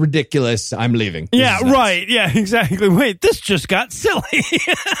this is ridiculous. I'm leaving. This Yeah, is nuts. right. Yeah, exactly. Wait, this just got silly.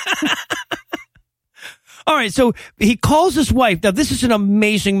 All right, so he calls his wife. Now, this is an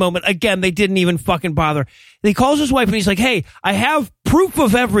amazing moment. Again, they didn't even fucking bother. He calls his wife and he's like, hey, I have proof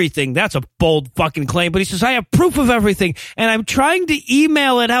of everything. That's a bold fucking claim. But he says, I have proof of everything. And I'm trying to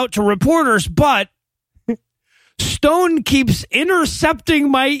email it out to reporters, but Stone keeps intercepting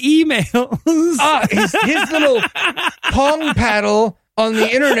my emails. His little pong paddle on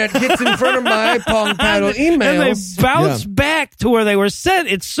the internet gets in front of my pong paddle emails. And they bounce back to where they were sent.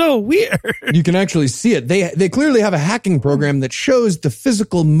 It's so weird. You can actually see it. They clearly have a hacking program that shows the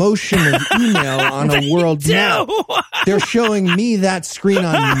physical motion of email on a world map. They're showing me that screen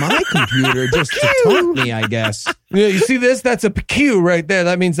on my computer just to taunt me, I guess. Yeah, you see this? That's a Q right there.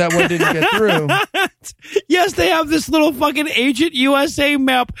 That means that one didn't get through. Yes, they have this little fucking Agent USA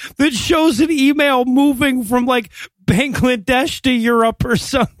map that shows an email moving from like Bangladesh to Europe or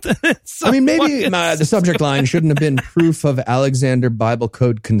something. So I mean, maybe the subject line shouldn't have been proof of Alexander Bible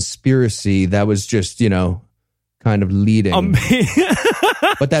Code conspiracy. That was just, kind of leading.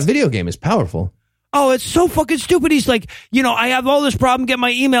 But that video game is powerful. Oh, it's so fucking stupid. He's like, I have all this problem getting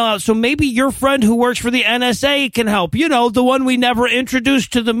my email out, so maybe your friend who works for the NSA can help. The one we never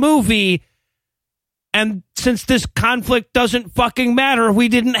introduced to the movie. And since this conflict doesn't fucking matter, we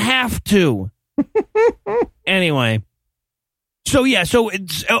didn't have to. Anyway. So, yeah, so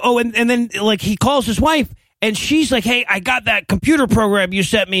it's, and then, like, he calls his wife, and she's like, hey, I got that computer program you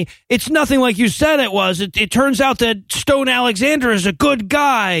sent me. It's nothing like you said it was. It turns out that Stone Alexander is a good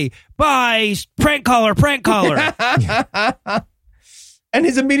guy. Bye, prank caller. And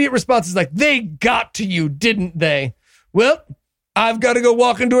his immediate response is like, they got to you, didn't they? Well, I've got to go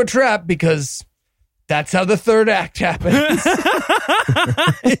walk into a trap because that's how the third act happens.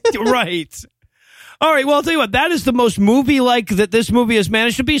 Right. All right, well, I'll tell you what, that is the most movie-like that this movie has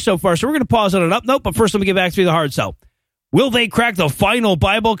managed to be so far. So we're going to pause on an up note, but first let me get back to the hard sell. Will they crack the final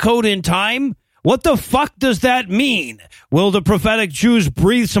Bible code in time? What the fuck does that mean? Will the prophetic Jews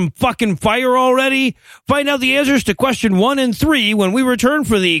breathe some fucking fire already? Find out the answers to question 1 and 3 when we return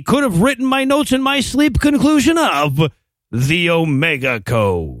for the could have written my notes in my sleep conclusion of the Omega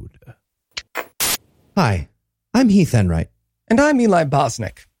Code. Hi, I'm Heath Enright. And I'm Eli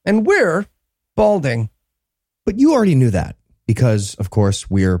Bosnick. And we're balding. But you already knew that because, of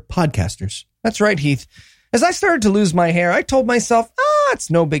course, we're podcasters. That's right, Heath. As I started to lose my hair, I told myself, it's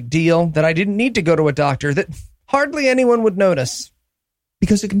no big deal, that I didn't need to go to a doctor, that hardly anyone would notice.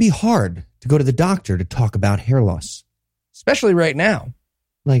 Because it can be hard to go to the doctor to talk about hair loss. Especially right now.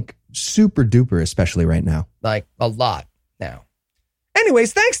 Like super duper, especially right now. Like a lot now.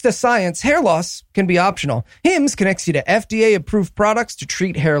 Anyways, thanks to science, hair loss can be optional. Hims connects you to FDA-approved products to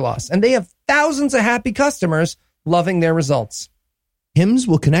treat hair loss, and they have thousands of happy customers loving their results. Hims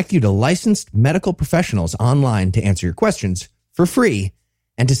will connect you to licensed medical professionals online to answer your questions for free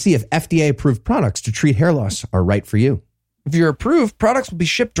and to see if FDA-approved products to treat hair loss are right for you. If you're approved, products will be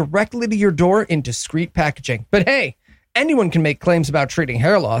shipped directly to your door in discreet packaging. But hey, anyone can make claims about treating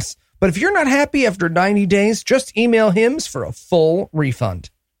hair loss. But if you're not happy after 90 days, just email Hims for a full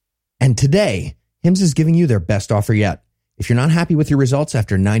refund. And today, Hims is giving you their best offer yet. If you're not happy with your results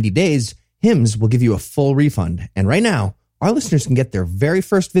after 90 days, Hims will give you a full refund. And right now, our listeners can get their very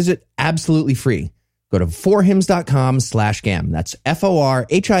first visit absolutely free. Go to forhims.com/GAM. That's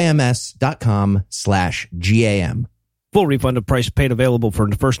FORHIMS.com/GAM. Full refund of price paid available for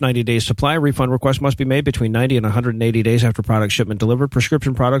the first 90 days supply. Refund request must be made between 90 and 180 days after product shipment delivered.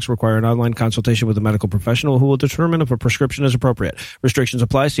 Prescription products require an online consultation with a medical professional who will determine if a prescription is appropriate. Restrictions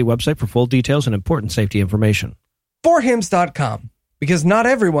apply. See website for full details and important safety information. forhims.com, because not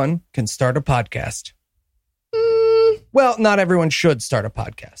everyone can start a podcast. Well, not everyone should start a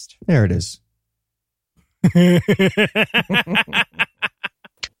podcast. There it is.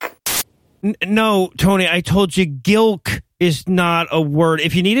 No, Tony, I told you gilk is not a word.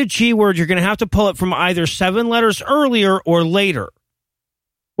 If you need a G word, you're going to have to pull it from either 7 letters earlier or later.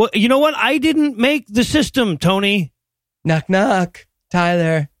 Well, you know what? I didn't make the system, Tony. Knock, knock.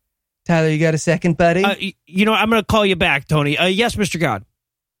 Tyler. Tyler, you got a second, buddy? I'm going to call you back, Tony. Yes, Mr. God.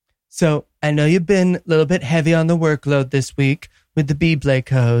 So, I know you've been a little bit heavy on the workload this week with the Beyblade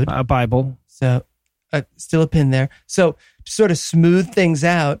code. Bible. So, still a pin there. So, to sort of smooth things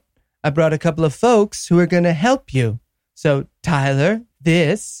out, I brought a couple of folks who are going to help you. So, Tyler,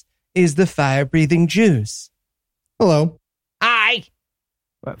 this is the fire-breathing Jews. Hello. Hi.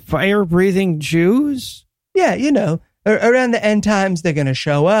 Fire-breathing Jews? Yeah, you know, around the end times, they're going to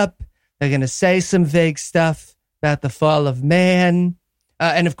show up. They're going to say some vague stuff about the fall of man.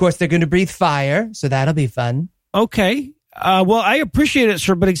 And, of course, they're going to breathe fire, so that'll be fun. Okay. Well, I appreciate it,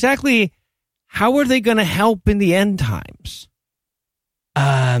 sir, but exactly how are they going to help in the end times?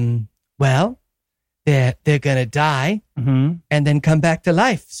 Well, they're going to die and then come back to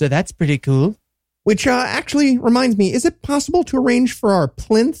life. So that's pretty cool. Which actually reminds me, is it possible to arrange for our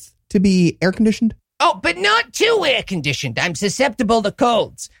plinth to be air-conditioned? Oh, but not too air-conditioned. I'm susceptible to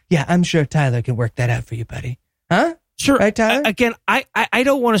colds. Yeah, I'm sure Tyler can work that out for you, buddy. Huh? Sure. Right, Tyler? Again, I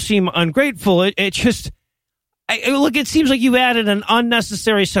don't want to seem ungrateful. It just... look, it seems like you added an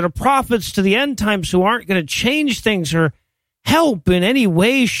unnecessary set of prophets to the end times who aren't going to change things or help in any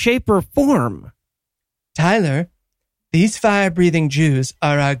way, shape, or form. Tyler, these fire-breathing Jews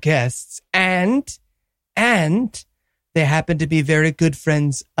are our guests, and they happen to be very good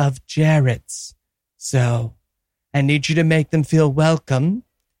friends of Jarrett's. So, I need you to make them feel welcome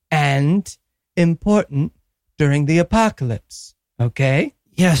and important during the apocalypse, okay?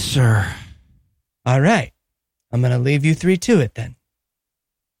 Yes, sir. All right. I'm going to leave you 3 to it then.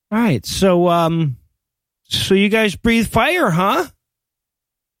 All right, so you guys breathe fire, huh?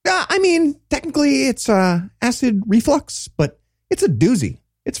 I mean, technically it's acid reflux, but it's a doozy.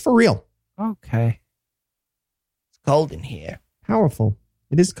 It's for real. Okay. It's cold in here. Powerful.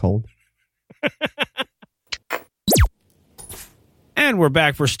 It is cold. And we're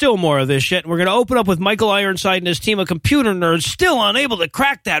back for still more of this shit. We're going to open up with Michael Ironside and his team of computer nerds still unable to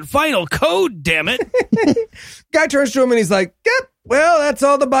crack that final code, damn it. Guy turns to him and he's like, yep, well, that's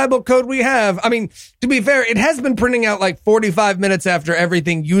all the Bible code we have. I mean, to be fair, it has been printing out like 45 minutes after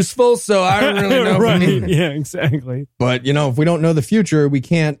everything useful, so I don't really know. Right. Yeah, exactly. But, if we don't know the future, we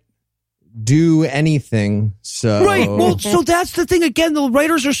can't do anything, so... Right, well, so that's the thing. Again, the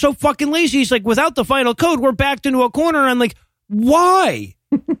writers are so fucking lazy. He's like, without the final code, we're backed into a corner, and I'm like, why?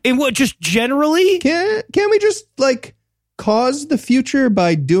 And what, just generally? Can't we just, cause the future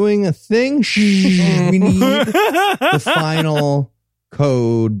by doing a thing? We need the final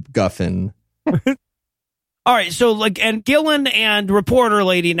code, Guffin. All right, so, and Gillen and reporter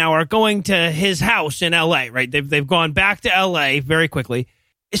lady now are going to his house in L.A., right? They've gone back to L.A. very quickly.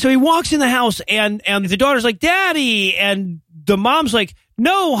 So he walks in the house, and the daughter's like, Daddy! And the mom's like,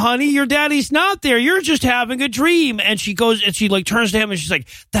 no, honey, your daddy's not there. You're just having a dream. And she goes, and she turns to him and she's like,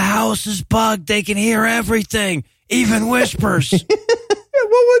 the house is bugged. They can hear everything, even whispers.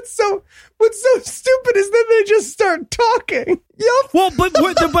 Well, what's so stupid is that they just start talking. Yep. Well,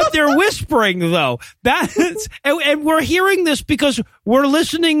 but they're whispering though. And we're hearing this because we're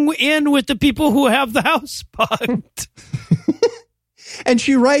listening in with the people who have the house bugged. And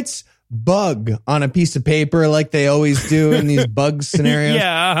she writes bug on a piece of paper like they always do in these bug scenarios.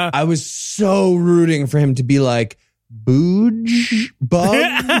 Yeah. I was so rooting for him to be like, booge?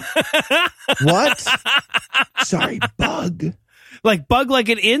 Bug? What? Sorry, bug. Like bug like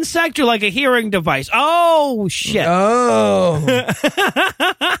an insect or like a hearing device? Oh, shit. Oh.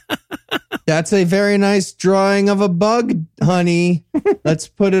 That's a very nice drawing of a bug, honey. Let's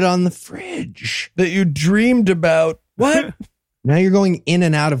put it on the fridge. That you dreamed about. What? Now you're going in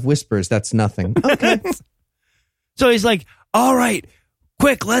and out of whispers. That's nothing. Okay. So he's like, all right,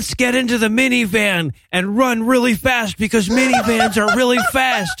 quick, let's get into the minivan and run really fast because minivans are really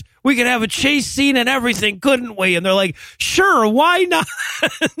fast. We could have a chase scene and everything, couldn't we? And they're like, sure, why not?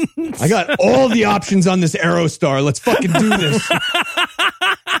 I got all the options on this Aerostar. Let's fucking do this.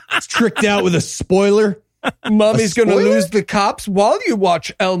 It's tricked out with a spoiler. Mommy's going to lose the cops while you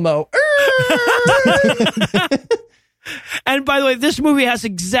watch Elmo. And by the way, this movie has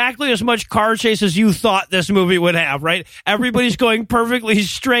exactly as much car chase as you thought this movie would have, right? Everybody's going perfectly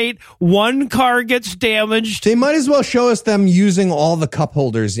straight. One car gets damaged. They might as well show us them using all the cup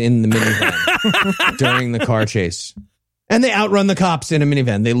holders in the minivan during the car chase. And they outrun the cops in a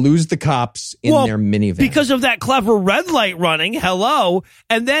minivan. They lose the cops in their minivan. Because of that clever red light running. Hello.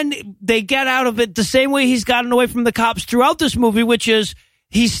 And then they get out of it the same way he's gotten away from the cops throughout this movie, which is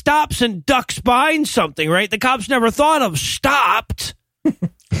he stops and ducks behind something, right? The cops never thought of stopped.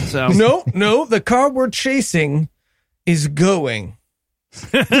 So No, the car we're chasing is going.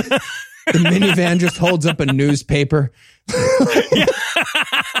 The minivan just holds up a newspaper.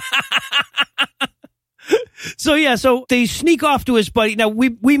 So they sneak off to his buddy. Now,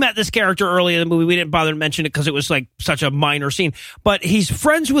 we met this character early in the movie. We didn't bother to mention it because it was like such a minor scene. But he's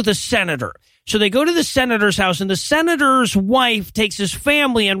friends with a senator. So they go to the senator's house, and the senator's wife takes his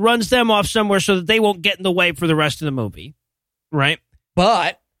family and runs them off somewhere so that they won't get in the way for the rest of the movie. Right?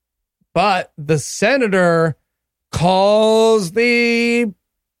 But the senator calls the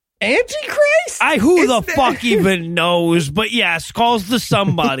Antichrist? Who the fuck even knows? But yes, calls the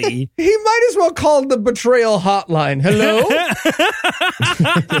somebody. He might as well call the betrayal hotline. Hello?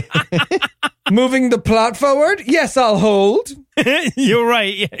 Moving the plot forward? Yes, I'll hold. You're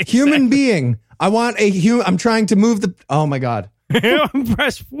right. Yeah, exactly. Human being. I'm trying to move the... Oh, my God.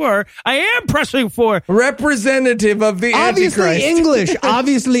 Press 4. I am pressing 4. Representative of the Antichrist.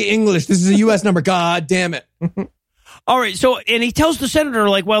 Obviously English. This is a U.S. number. God damn it. All right. So, and he tells the senator,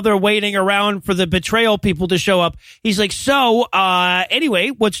 like, while they're waiting around for the betrayal people to show up, he's like, anyway,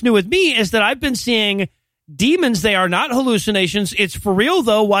 what's new with me is that I've been seeing demons. They are not hallucinations. It's for real,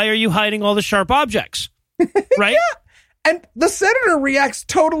 though. Why are you hiding all the sharp objects? Right? Yeah. And the senator reacts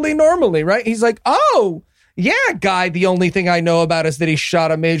totally normally, right? He's like, oh, yeah, guy, the only thing I know about is that he shot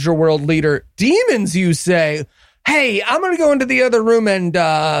a major world leader. Demons, you say? Hey, I'm going to go into the other room and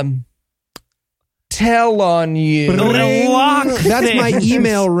tell on you. That's my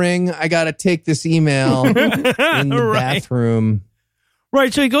email ring. I got to take this email in the bathroom.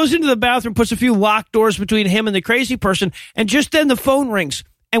 Right, so he goes into the bathroom, puts a few locked doors between him and the crazy person, and just then the phone rings.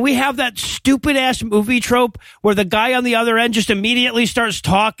 And we have that stupid-ass movie trope where the guy on the other end just immediately starts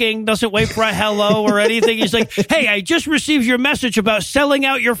talking, doesn't wait for a hello or anything. He's like, hey, I just received your message about selling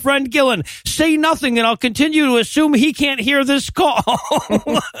out your friend Gillen. Say nothing, and I'll continue to assume he can't hear this call.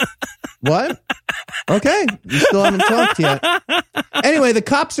 What? Okay, you still haven't talked yet. Anyway, the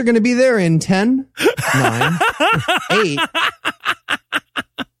cops are going to be there in 10, 9, 8.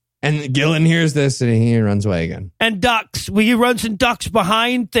 And Gillen hears this and he runs away again. And ducks. He runs and ducks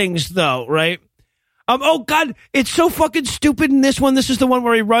behind things, though, right? Oh, God, it's so fucking stupid in this one. This is the one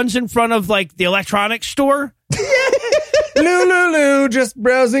where he runs in front of, like, the electronics store. Lulu, just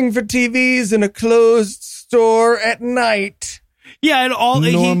browsing for TVs in a closed store at night. Yeah, and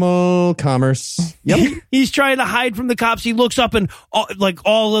normal commerce. Yep. He's trying to hide from the cops. He looks up and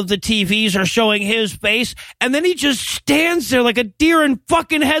all of the TVs are showing his face. And then he just stands there like a deer in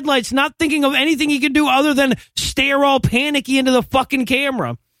fucking headlights, not thinking of anything he can do other than stare all panicky into the fucking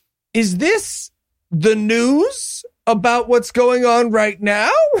camera. Is this the news about what's going on right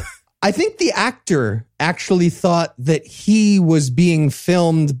now? I think the actor actually thought that he was being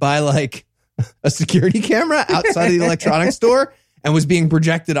filmed by like a security camera outside of the electronics store. And was being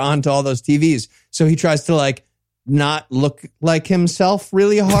projected onto all those TVs. So he tries to like not look like himself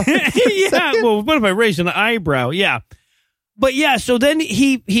really hard. Yeah. Well, what if I raise an eyebrow? Yeah. But yeah, so then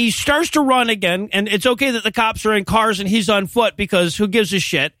he starts to run again. And it's okay that the cops are in cars and he's on foot because who gives a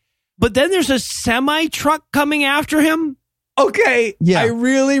shit? But then there's a semi truck coming after him. Okay. Yeah. I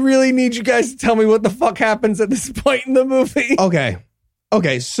really, really need you guys to tell me what the fuck happens at this point in the movie. Okay.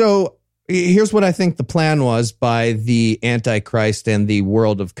 So here's what I think the plan was by the Antichrist and the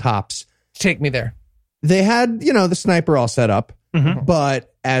world of cops. Take me there. They had, the sniper all set up,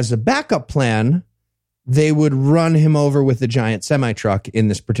 but as a backup plan, they would run him over with the giant semi-truck in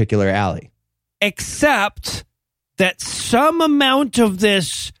this particular alley. Except that some amount of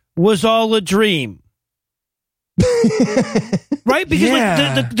this was all a dream. Right?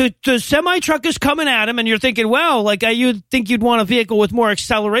 Because the semi-truck is coming at him and you're thinking, well, like you'd think you'd want a vehicle with more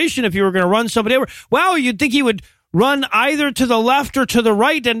acceleration if you were going to run somebody over. Wow, you'd think he would run either to the left or to the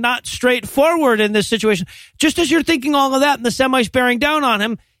right and not straight forward in this situation. Just as you're thinking all of that and the semi's bearing down on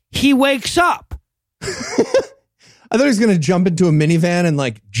him, he wakes up. I thought he was going to jump into a minivan and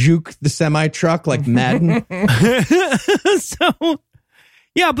like juke the semi-truck like Madden.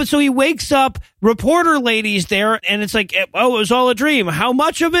 Yeah, but so he wakes up, reporter lady's there, and it's like, oh, it was all a dream. How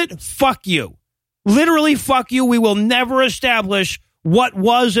much of it? Fuck you. Literally, fuck you. We will never establish what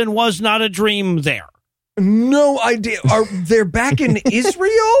was and was not a dream there. No idea. Are they back in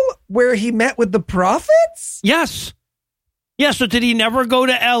Israel where he met with the prophets? Yes. Yeah, so did he never go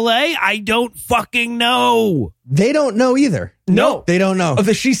to L.A.? I don't fucking know. They don't know either. No. They don't know.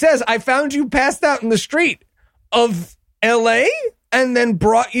 She says, I found you passed out in the street of L.A. and then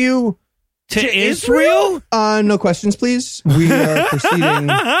brought you to Israel? No questions, please. We are proceeding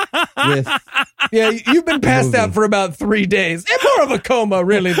with... Yeah, you've been passed out for about 3 days. And more of a coma,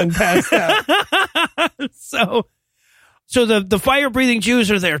 really, than passed out. So the fire-breathing Jews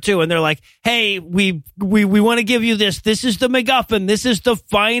are there, too, and they're like, hey, we want to give you this. This is the MacGuffin. This is the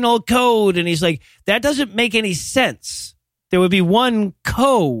final code. And he's like, that doesn't make any sense. There would be one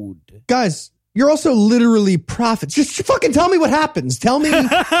code. Guys, you're also literally prophets. Just fucking tell me what happens. Tell me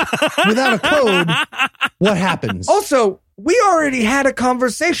without a code what happens. Also, we already had a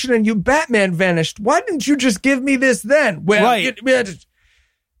conversation and you Batman vanished. Why didn't you just give me this then? Well, right.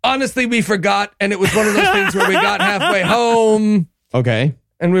 Honestly, we forgot, and it was one of those things where we got halfway home. Okay.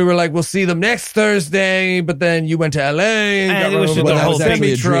 And we were like, we'll see them next Thursday, but then you went to LA and got it was run over the by whole a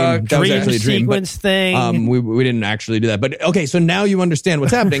semi-truck. That was dream actually a dream, sequence but, thing. We didn't actually do that. But okay, so now you understand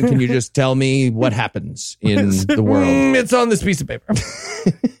what's happening. Can you just tell me what happens in the world? It's on this piece of paper.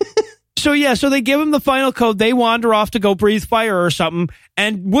 So they give him the final code. They wander off to go breathe fire or something.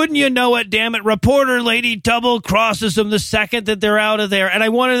 And wouldn't you know it, damn it, reporter Lady Double crosses them the second that they're out of there. And I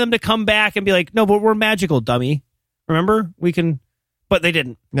wanted them to come back and be like, no, but we're magical, dummy. Remember? We can... But they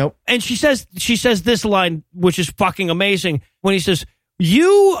didn't. Nope. And she says this line, which is fucking amazing, when he says,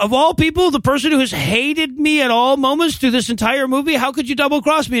 you, of all people, the person who has hated me at all moments through this entire movie, how could you double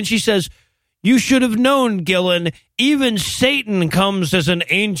cross me? And she says, you should have known, Gillen, even Satan comes as an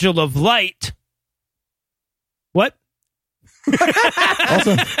angel of light. What?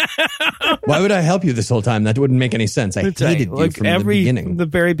 Also, why would I help you this whole time? That wouldn't make any sense. I hated you from the beginning. The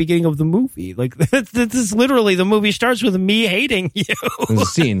very beginning of the movie. Like, this is literally, the movie starts with me hating you. There's a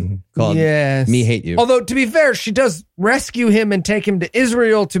scene called Me Hate You. Although, to be fair, she does rescue him and take him to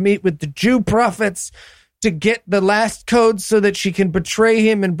Israel to meet with the Jew prophets to get the last code so that she can betray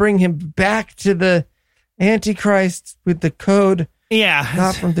him and bring him back to the Antichrist with the code. Yeah.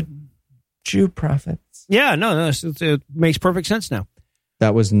 Not from the Jew prophets. Yeah, no, it makes perfect sense now.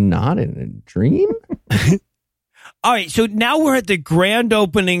 That was not in a dream? All right, so now we're at the grand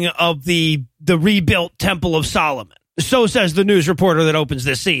opening of the rebuilt Temple of Solomon. So says the news reporter that opens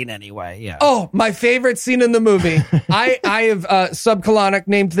this scene anyway. Yeah. Oh, my favorite scene in the movie. I have subcolonic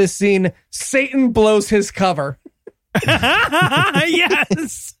named this scene Satan Blows His Cover.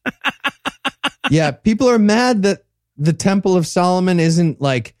 Yes. Yeah, people are mad that the Temple of Solomon isn't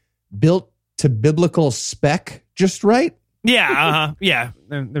like built to biblical spec just right. Yeah, yeah,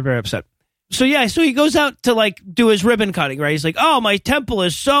 they're very upset. So he goes out to like do his ribbon cutting, right? He's like, oh, my temple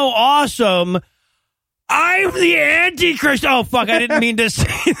is so awesome. I'm the Antichrist. Oh, fuck, I didn't mean to say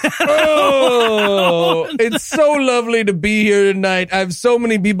that. Oh, it's so lovely to be here tonight. I have so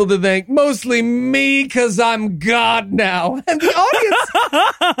many people to thank, mostly me, because I'm God now. And the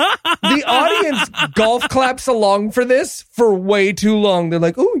audience golf claps along for this for way too long. They're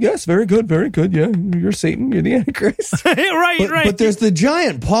like, oh, yes, very good, very good. Yeah, you're Satan, you're the Antichrist. right. But there's the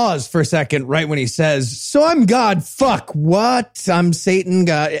giant pause for a second right when he says, so I'm God, fuck, what? I'm Satan,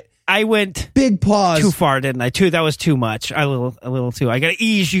 God. I went big pause too far, didn't I? That was too much. A little too. I got to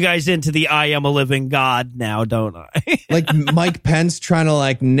ease you guys into the I am a living God now, don't I? Like Mike Pence trying to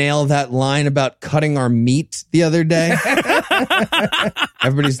like nail that line about cutting our meat the other day.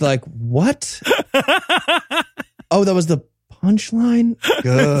 Everybody's like, what? Oh, that was the punchline?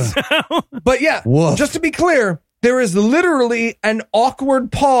 But yeah, woof. Just to be clear, there is literally an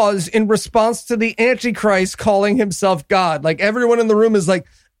awkward pause in response to the Antichrist calling himself God. Like everyone in the room is like,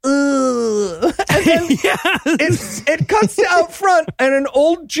 ugh. And then Yes. it cuts to out front and an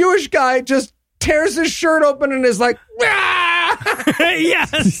old Jewish guy just tears his shirt open and is like,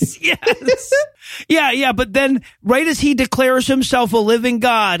 yes. Yeah. But then right as he declares himself a living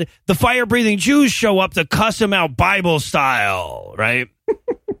God, the fire-breathing Jews show up to cuss him out Bible style, right?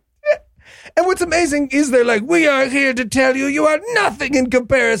 And what's amazing is they're like, we are here to tell you you are nothing in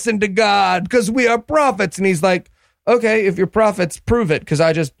comparison to God because we are prophets. And he's like, okay, if you're prophets, prove it, because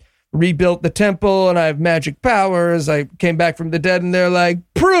I just rebuilt the temple and I have magic powers. I came back from the dead, and they're like,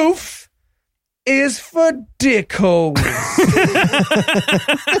 proof is for dickholes.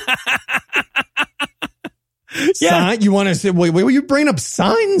 Yeah. You want to say, wait, what are you bringing up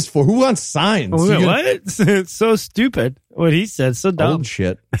signs for? Who wants signs? What? It's so stupid what he said. So dumb. Old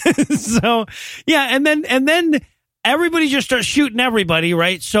shit. So, yeah. And then everybody just starts shooting everybody,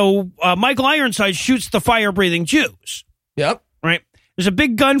 right? So Michael Ironside shoots the fire-breathing Jews. Yep. Right. There's a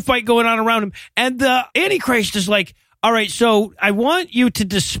big gunfight going on around him. And the Antichrist is like, all right, so I want you to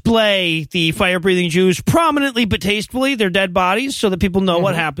display the fire-breathing Jews prominently but tastefully, their dead bodies, so that people know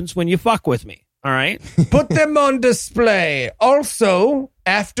what happens when you fuck with me. All right? Put them on display. Also,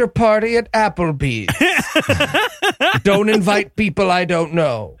 after party at Applebee's. Don't invite people I don't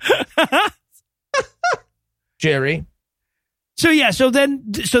know. Jerry. So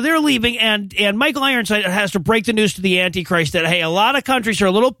they're leaving, and Michael Ironside has to break the news to the Antichrist that, hey, a lot of countries are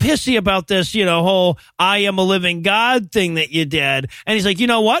a little pissy about this, whole I am a living God thing that you did. And he's like, you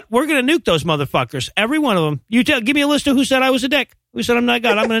know what? We're going to nuke those motherfuckers. Every one of them. Give me a list of who said I was a dick. Who said I'm not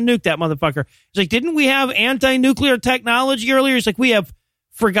God? I'm going to nuke that motherfucker. He's like, didn't we have anti-nuclear technology earlier? He's like, we have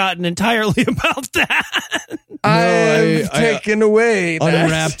forgotten entirely about that. I've taken away that.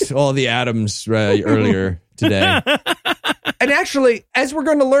 Unwrapped all the atoms earlier today. And actually, as we're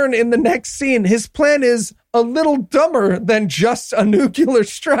going to learn in the next scene, his plan is a little dumber than just a nuclear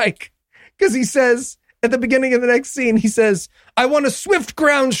strike. Because he says, at the beginning of the next scene, he says, I want a swift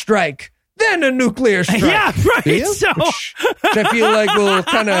ground strike, then a nuclear strike. Yeah, right. So, which I feel like will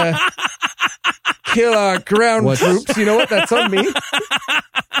kind of kill our ground troops. You know what? That's on me.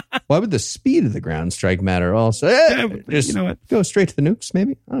 Why would the speed of the ground strike matter also? Just you know what? Go straight to the nukes,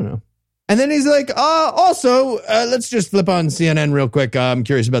 maybe? I don't know. And then he's like, also, let's just flip on CNN real quick. I'm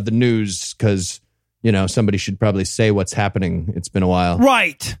curious about the news because, somebody should probably say what's happening. It's been a while.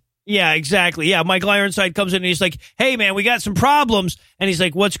 Right. Yeah, exactly. Yeah, Michael Ironside comes in and he's like, hey, man, we got some problems. And he's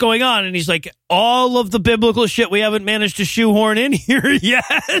like, what's going on? And he's like, all of the biblical shit we haven't managed to shoehorn in here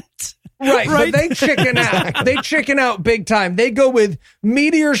yet. Right, but they chicken out. They chicken out big time. They go with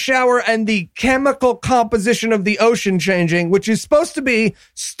meteor shower and the chemical composition of the ocean changing, which is supposed to be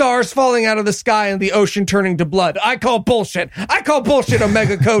stars falling out of the sky and the ocean turning to blood. I call bullshit.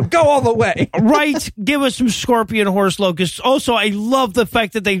 Omega Code. Go all the way. Right. Give us some scorpion horse locusts. Also, I love the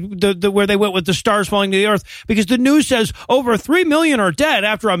fact that where they went with the stars falling to the earth, because the news says over 3 million are dead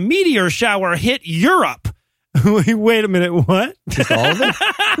after a meteor shower hit Europe. Wait a minute, what? Just all of it?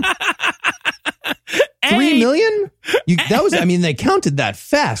 3 million? They counted that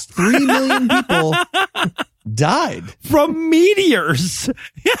fast. 3 million people died. From meteors.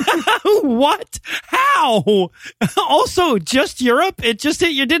 What? How? Also, just Europe? It just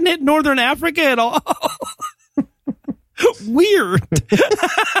hit, you didn't hit Northern Africa at all? Weird.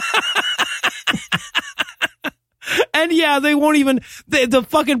 And yeah, they won't even, the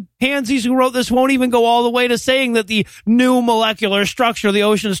fucking pansies who wrote this won't even go all the way to saying that the new molecular structure the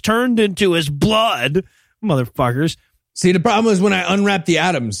ocean's turned into is blood. Motherfuckers. See, the problem is when I unwrapped the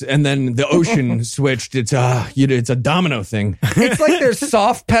atoms and then the ocean switched, it's a domino thing. It's like they're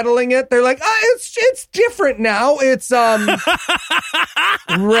soft pedaling it. They're like, it's different now. It's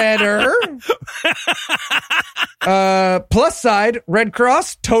redder. Plus side, Red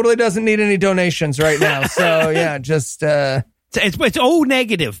Cross totally doesn't need any donations right now. So yeah, just it's O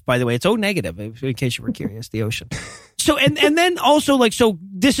negative, by the way. It's O negative, in case you were curious, the ocean. So and then also so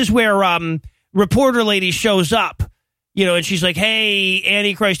this is where reporter lady shows up. And she's like, hey,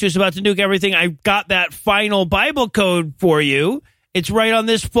 Antichrist is about to nuke everything. I got that final Bible code for you. It's right on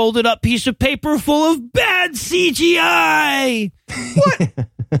this folded up piece of paper full of bad CGI.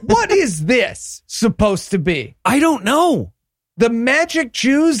 What is this supposed to be? I don't know. The magic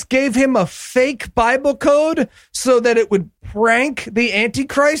Jews gave him a fake Bible code so that it would prank the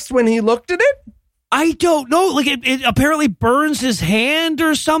Antichrist when he looked at it? I don't know. It apparently burns his hand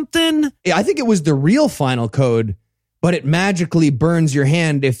or something. Yeah, I think it was the real final code, but it magically burns your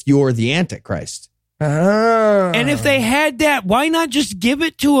hand if you're the Antichrist. And if they had that, why not just give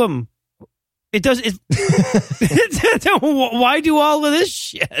it to him? It does. Why do all of this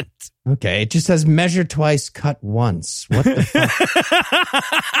shit? Okay, it just says measure twice, cut once. What the fuck?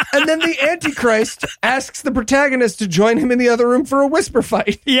 And then the Antichrist asks the protagonist to join him in the other room for a whisper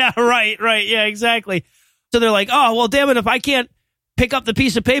fight. Yeah, right. Yeah, exactly. So they're like, oh, well, damn it, if I can't pick up the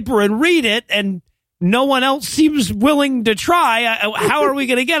piece of paper and read it and no one else seems willing to try, how are we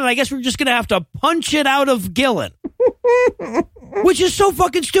going to get it? I guess we're just going to have to punch it out of Gillen. Which is so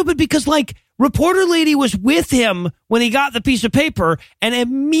fucking stupid because, reporter lady was with him when he got the piece of paper and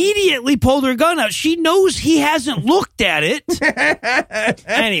immediately pulled her gun out. She knows he hasn't looked at it.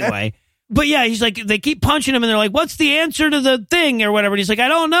 Anyway. But yeah, he's like, they keep punching him and they're like, what's the answer to the thing or whatever? And he's like, I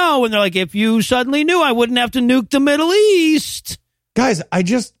don't know. And they're like, if you suddenly knew, I wouldn't have to nuke the Middle East. Guys, I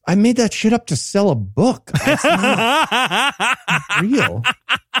made that shit up to sell a book. It's not real.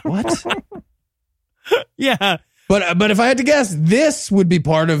 What? Yeah. But if I had to guess, this would be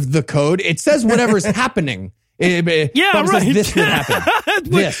part of the code. It says whatever's happening. Yeah, probably right. says this would happen.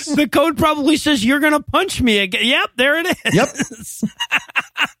 This. The code probably says you're going to punch me again. Yep, there it is. Yep.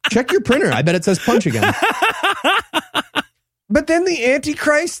 Check your printer. I bet it says punch again. But then the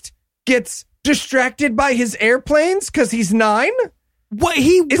Antichrist gets distracted by his airplanes because he's 9? What?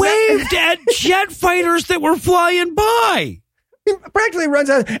 He waved at jet fighters that were flying by. He practically runs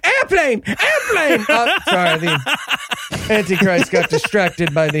out, airplane! Sorry, the Antichrist got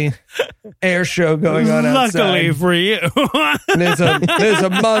distracted by the air show going on outside. Luckily for you. And there's a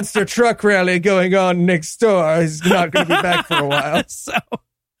monster truck rally going on next door. He's not going to be back for a while.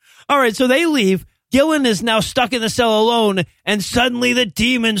 All right, so they leave. Gillen is now stuck in the cell alone, and suddenly the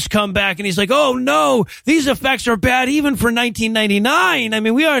demons come back, and he's like, oh, no, these effects are bad even for 1999. I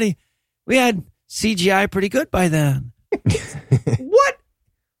mean, we had CGI pretty good by then.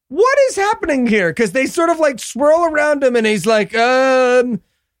 What is happening here? Because they sort of like swirl around him, and he's like, Allah,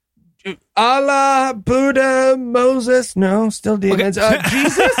 Buddha, Moses, no, still demons,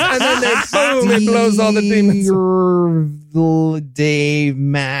 Jesus, and then they boom, it blows all the demons. Dave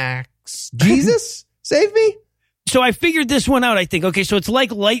Max. Jesus, save me. So I figured this one out, I think. Okay, so it's like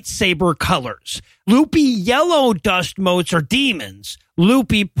lightsaber colors. Loopy yellow dust motes are demons.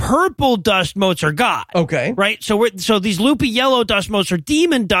 Loopy purple dust motes are God. Okay. Right? So these loopy yellow dust motes are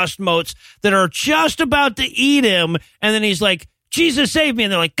demon dust motes that are just about to eat him. And then he's like, Jesus, save me.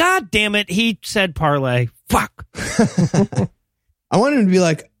 And they're like, God damn it. He said parlay. Fuck. I wanted him to be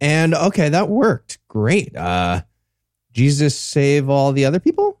like, and okay, that worked. Great. Jesus save all the other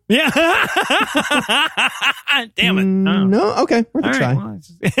people? Yeah. Damn it. Oh. No? Okay. Worth a try. Well,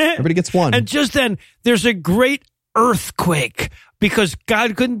 Everybody gets one. And just then, there's a great earthquake because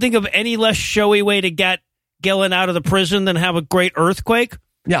God couldn't think of any less showy way to get Gillen out of the prison than have a great earthquake.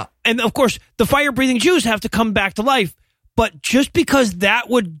 Yeah. And of course, the fire-breathing Jews have to come back to life. But just because that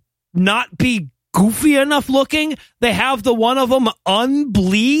would not be goofy enough looking, they have the one of them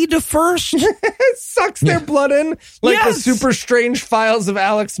unbleed first. It sucks their blood in like Yes. the super strange files of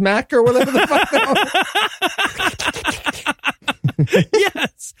Alex Mack or whatever the fuck they are.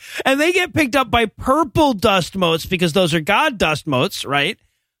 Yes. And they get picked up by purple dust motes because those are God dust motes, right?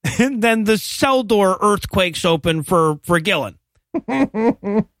 And then the cell door earthquakes open for Gillen.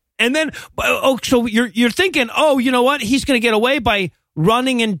 And then, so you're thinking, oh, you know what? He's going to get away by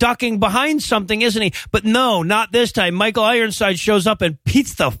running and ducking behind something, isn't he? But no, not this time. Michael Ironside shows up and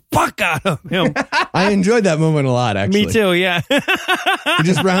beats the fuck out of him. I enjoyed that moment a lot, actually. Me too, yeah. He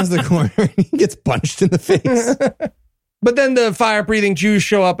just rounds the corner and he gets punched in the face. But then the fire-breathing Jews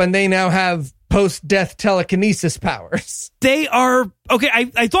show up and they now have post-death telekinesis powers. They are, okay,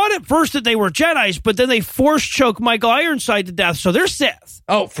 I thought at first that they were Jedis, but then they force choke Michael Ironside to death, so they're Sith.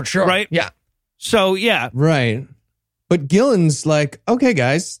 Oh, for sure. Right? Yeah. So, yeah. Right. But Gillen's like, okay,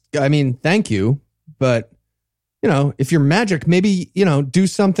 guys, I mean, thank you. But, you know, if you're magic, maybe, you know, do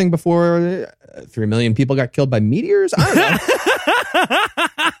something before 3 million people got killed by meteors. I don't know.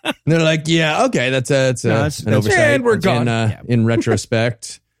 And they're like, yeah, okay, that's an oversight. And we're gone. In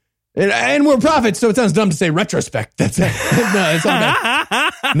retrospect. And we're prophets, so it sounds dumb to say retrospect. That's it. No, it's all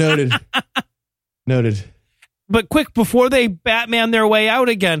bad. Noted. But quick, before they Batman their way out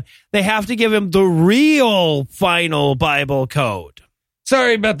again, they have to give him the real final Bible code.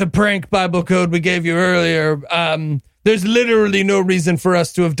 Sorry about the prank Bible code we gave you earlier. There's literally no reason for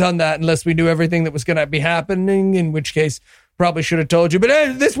us to have done that unless we knew everything that was going to be happening, in which case probably should have told you.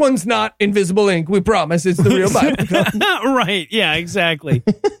 But this one's not invisible ink. We promise it's the real Bible code. Right. Yeah, exactly.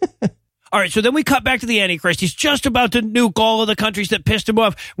 All right, so then we cut back to the Antichrist. He's just about to nuke all of the countries that pissed him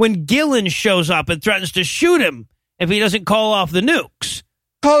off when Gillen shows up and threatens to shoot him if he doesn't call off the nukes.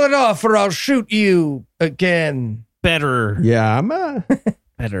 Call it off or I'll shoot you again. Better. Yeah,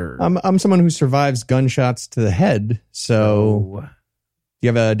 Better. I'm someone who survives gunshots to the head. So, do you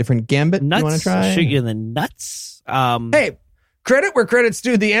have a different gambit nuts? You want to try? Shoot you in the nuts? Hey, credit where credit's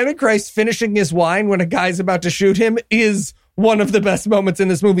due. The Antichrist finishing his wine when a guy's about to shoot him is one of the best moments in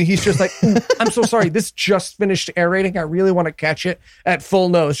this movie. He's just like, I'm so sorry. This just finished aerating. I really want to catch it at full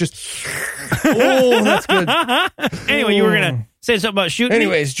nose. Just, oh, that's good. Anyway, you were going to say something about shooting.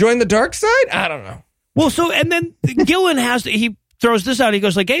 Anyways, join the dark side? I don't know. Well, so, and then Gillen he throws this out. He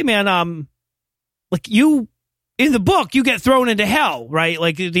goes like, hey man, like you, in the book, you get thrown into hell, right?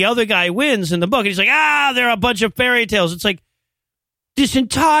 Like the other guy wins in the book. And he's like, they're a bunch of fairy tales. It's like, this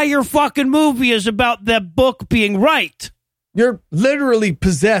entire fucking movie is about that book being right. You're literally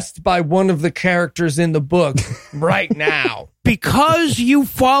possessed by one of the characters in the book right now. Because you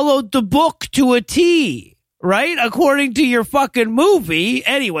followed the book to a T. right? According to your fucking movie.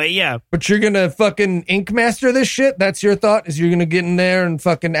 Anyway, yeah. But you're going to fucking ink master this shit? That's your thought? Is you're going to get in there and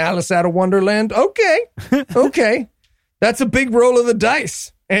fucking Alice out of Wonderland? Okay. Okay. That's a big roll of the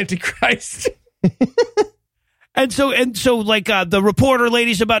dice, Antichrist. And so like the reporter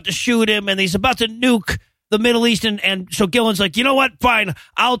lady's about to shoot him and he's about to nuke the Middle East. And so Gillen's like, you know what? Fine.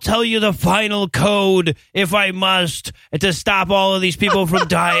 I'll tell you the final code if I must to stop all of these people from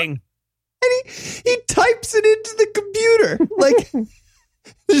dying. And he types it into the computer. Like,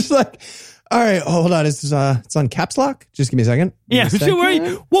 just like, all right, hold on. It's on caps lock. Just give me a second. Yeah.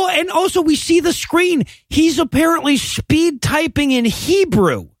 Well, and also we see the screen. He's apparently speed typing in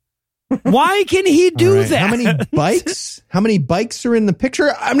Hebrew. Why can he do that? How many bikes are in the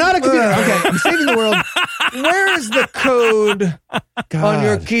picture? I'm not a computer. Okay, I'm saving the world. Where is the code on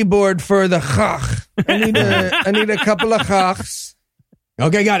your keyboard for the chach? I need a couple of chachs.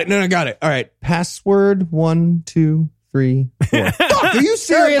 Okay, got it. No, got it. All right. Password 1, 2, 3, 4. Fuck, are you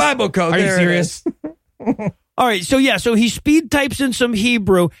serious? Bible code. Are you serious? All right. So he speed types in some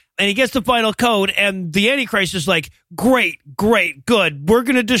Hebrew and he gets the final code and the Antichrist is like, great, good. We're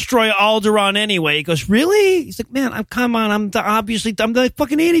going to destroy Alderaan anyway. He goes, really? He's like, man, I'm the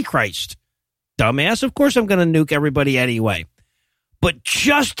fucking Antichrist. Dumbass. Of course I'm going to nuke everybody anyway. But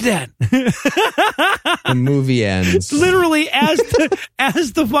just then, the movie ends. Literally, as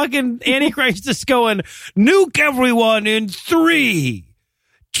the fucking Antichrist is going, nuke everyone in 3,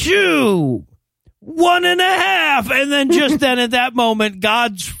 2, 1.5, and then just then at that moment,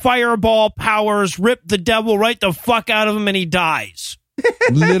 God's fireball powers rip the devil right the fuck out of him, and he dies.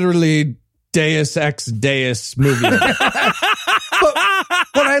 Literally, Deus ex Deus movie. But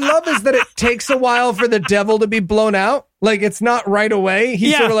what I love is that it takes a while for the devil to be blown out. Like, it's not right away.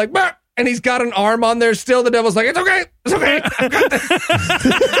 He's sort of like, bah! And he's got an arm on there still. The devil's like, it's okay. I've got this.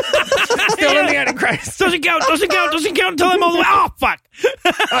 Still in the Antichrist. Doesn't count until I'm all the way. Oh, fuck.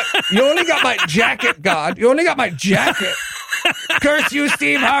 You only got my jacket, God. You only got my jacket. Curse you,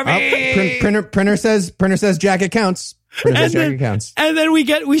 Steve Harvey. Printer says jacket counts. And then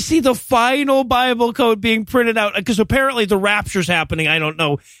we see the final Bible code being printed out because apparently the rapture's happening. I don't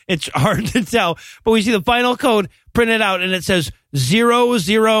know. It's hard to tell. But we see the final code printed out and it says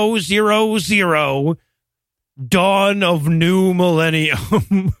 0000 dawn of new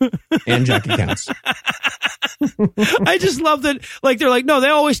millennium. And jacket counts. I just love that. Like they're like, no, they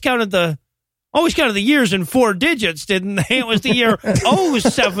always counted the years in 4 digits, didn't they? It was the year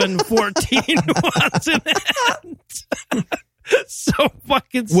 0714, wasn't it? So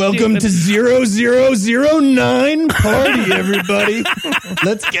fucking stupid. Welcome to 0009 party, everybody.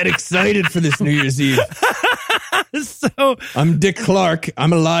 Let's get excited for this New Year's Eve. So I'm Dick Clark.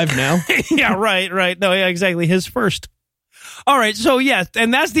 I'm alive now. Yeah, right. No, yeah, exactly. His first. All right, so yeah,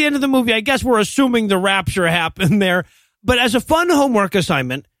 and that's the end of the movie. I guess we're assuming the rapture happened there. But as a fun homework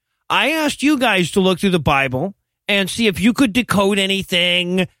assignment, I asked you guys to look through the Bible and see if you could decode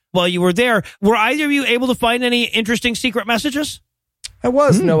anything while you were there. Were either of you able to find any interesting secret messages? I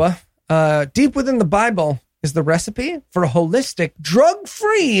was, Noah. Deep within the Bible is the recipe for a holistic,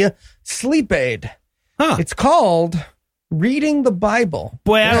 drug-free sleep aid. Huh. It's called reading the Bible.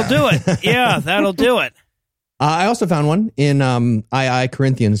 Boy, that'll do it. Yeah, that'll do it. I also found one in II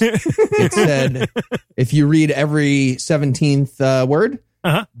Corinthians. It said, if you read every 17th word,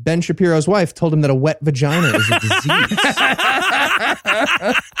 Ben Shapiro's wife told him that a wet vagina is a disease.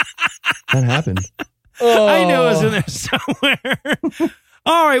 That happened. Oh. I knew it was in there somewhere.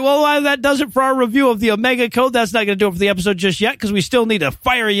 All right, well, that does it for our review of the Omega Code. That's not going to do it for the episode just yet because we still need to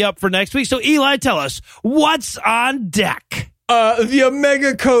fire you up for next week. So, Eli, tell us, what's on deck? The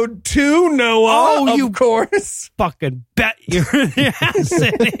Omega Code 2, Noah. Of course. Fucking bet you. Yes,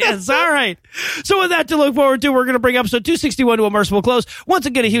 it is. All right. So with that to look forward to, we're going to bring episode 261 to a merciful close. Once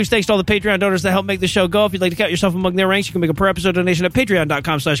again, a huge thanks to all the Patreon donors that help make the show go. If you'd like to count yourself among their ranks, you can make a per episode donation at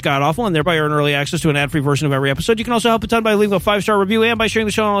patreon.com/godawful and thereby earn early access to an ad-free version of every episode. You can also help a ton by leaving a 5-star review and by sharing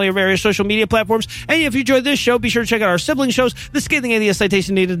the show on all your various social media platforms. And if you enjoyed this show, be sure to check out our sibling shows, The Scathing Atheist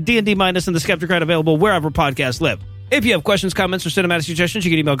Citation Needed, D&D Minus, and The Skeptic Ride, available wherever podcasts live. If you have questions, comments, or cinematic suggestions,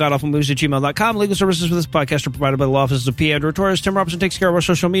 you can email godawfulmovies@gmail.com. Legal services for this podcast are provided by the law offices of P. Andrew Torres. Tim Robinson takes care of our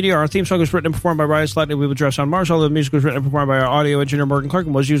social media. Our theme song was written and performed by Ryan Slatney. We will dress on Mars. All the music was written and performed by our audio engineer, Morgan Clark,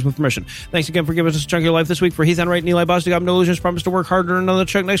 and was used with permission. Thanks again for giving us a chunk of your life this week. For Heath Enright and Eli Bostic, I'm No Illusions. Promise to work harder and another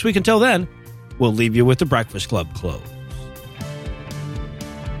chunk next week. Until then, we'll leave you with the Breakfast Club close.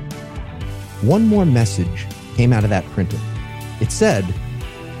 One more message came out of that printer. It said,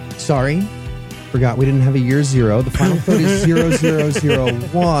 sorry, forgot we didn't have a year 0. The final code is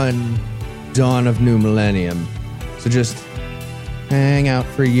 0001, dawn of new millennium. So just hang out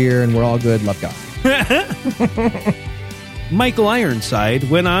for a year and we're all good. Love God. Michael Ironside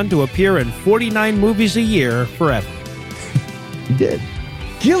went on to appear in 49 movies a year forever. He did.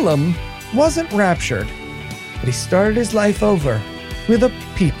 Gillum wasn't raptured, but he started his life over with a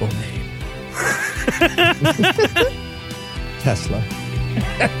people name. Tesla.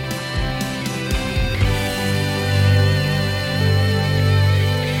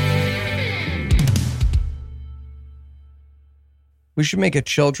 We should make a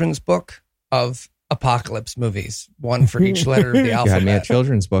children's book of apocalypse movies, one for each letter of the Got me a alphabet.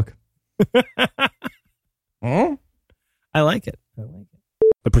 children's book. Hmm? I like it.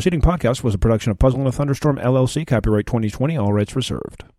 The preceding podcast was a production of Puzzle and a Thunderstorm, LLC, copyright 2020, all rights reserved.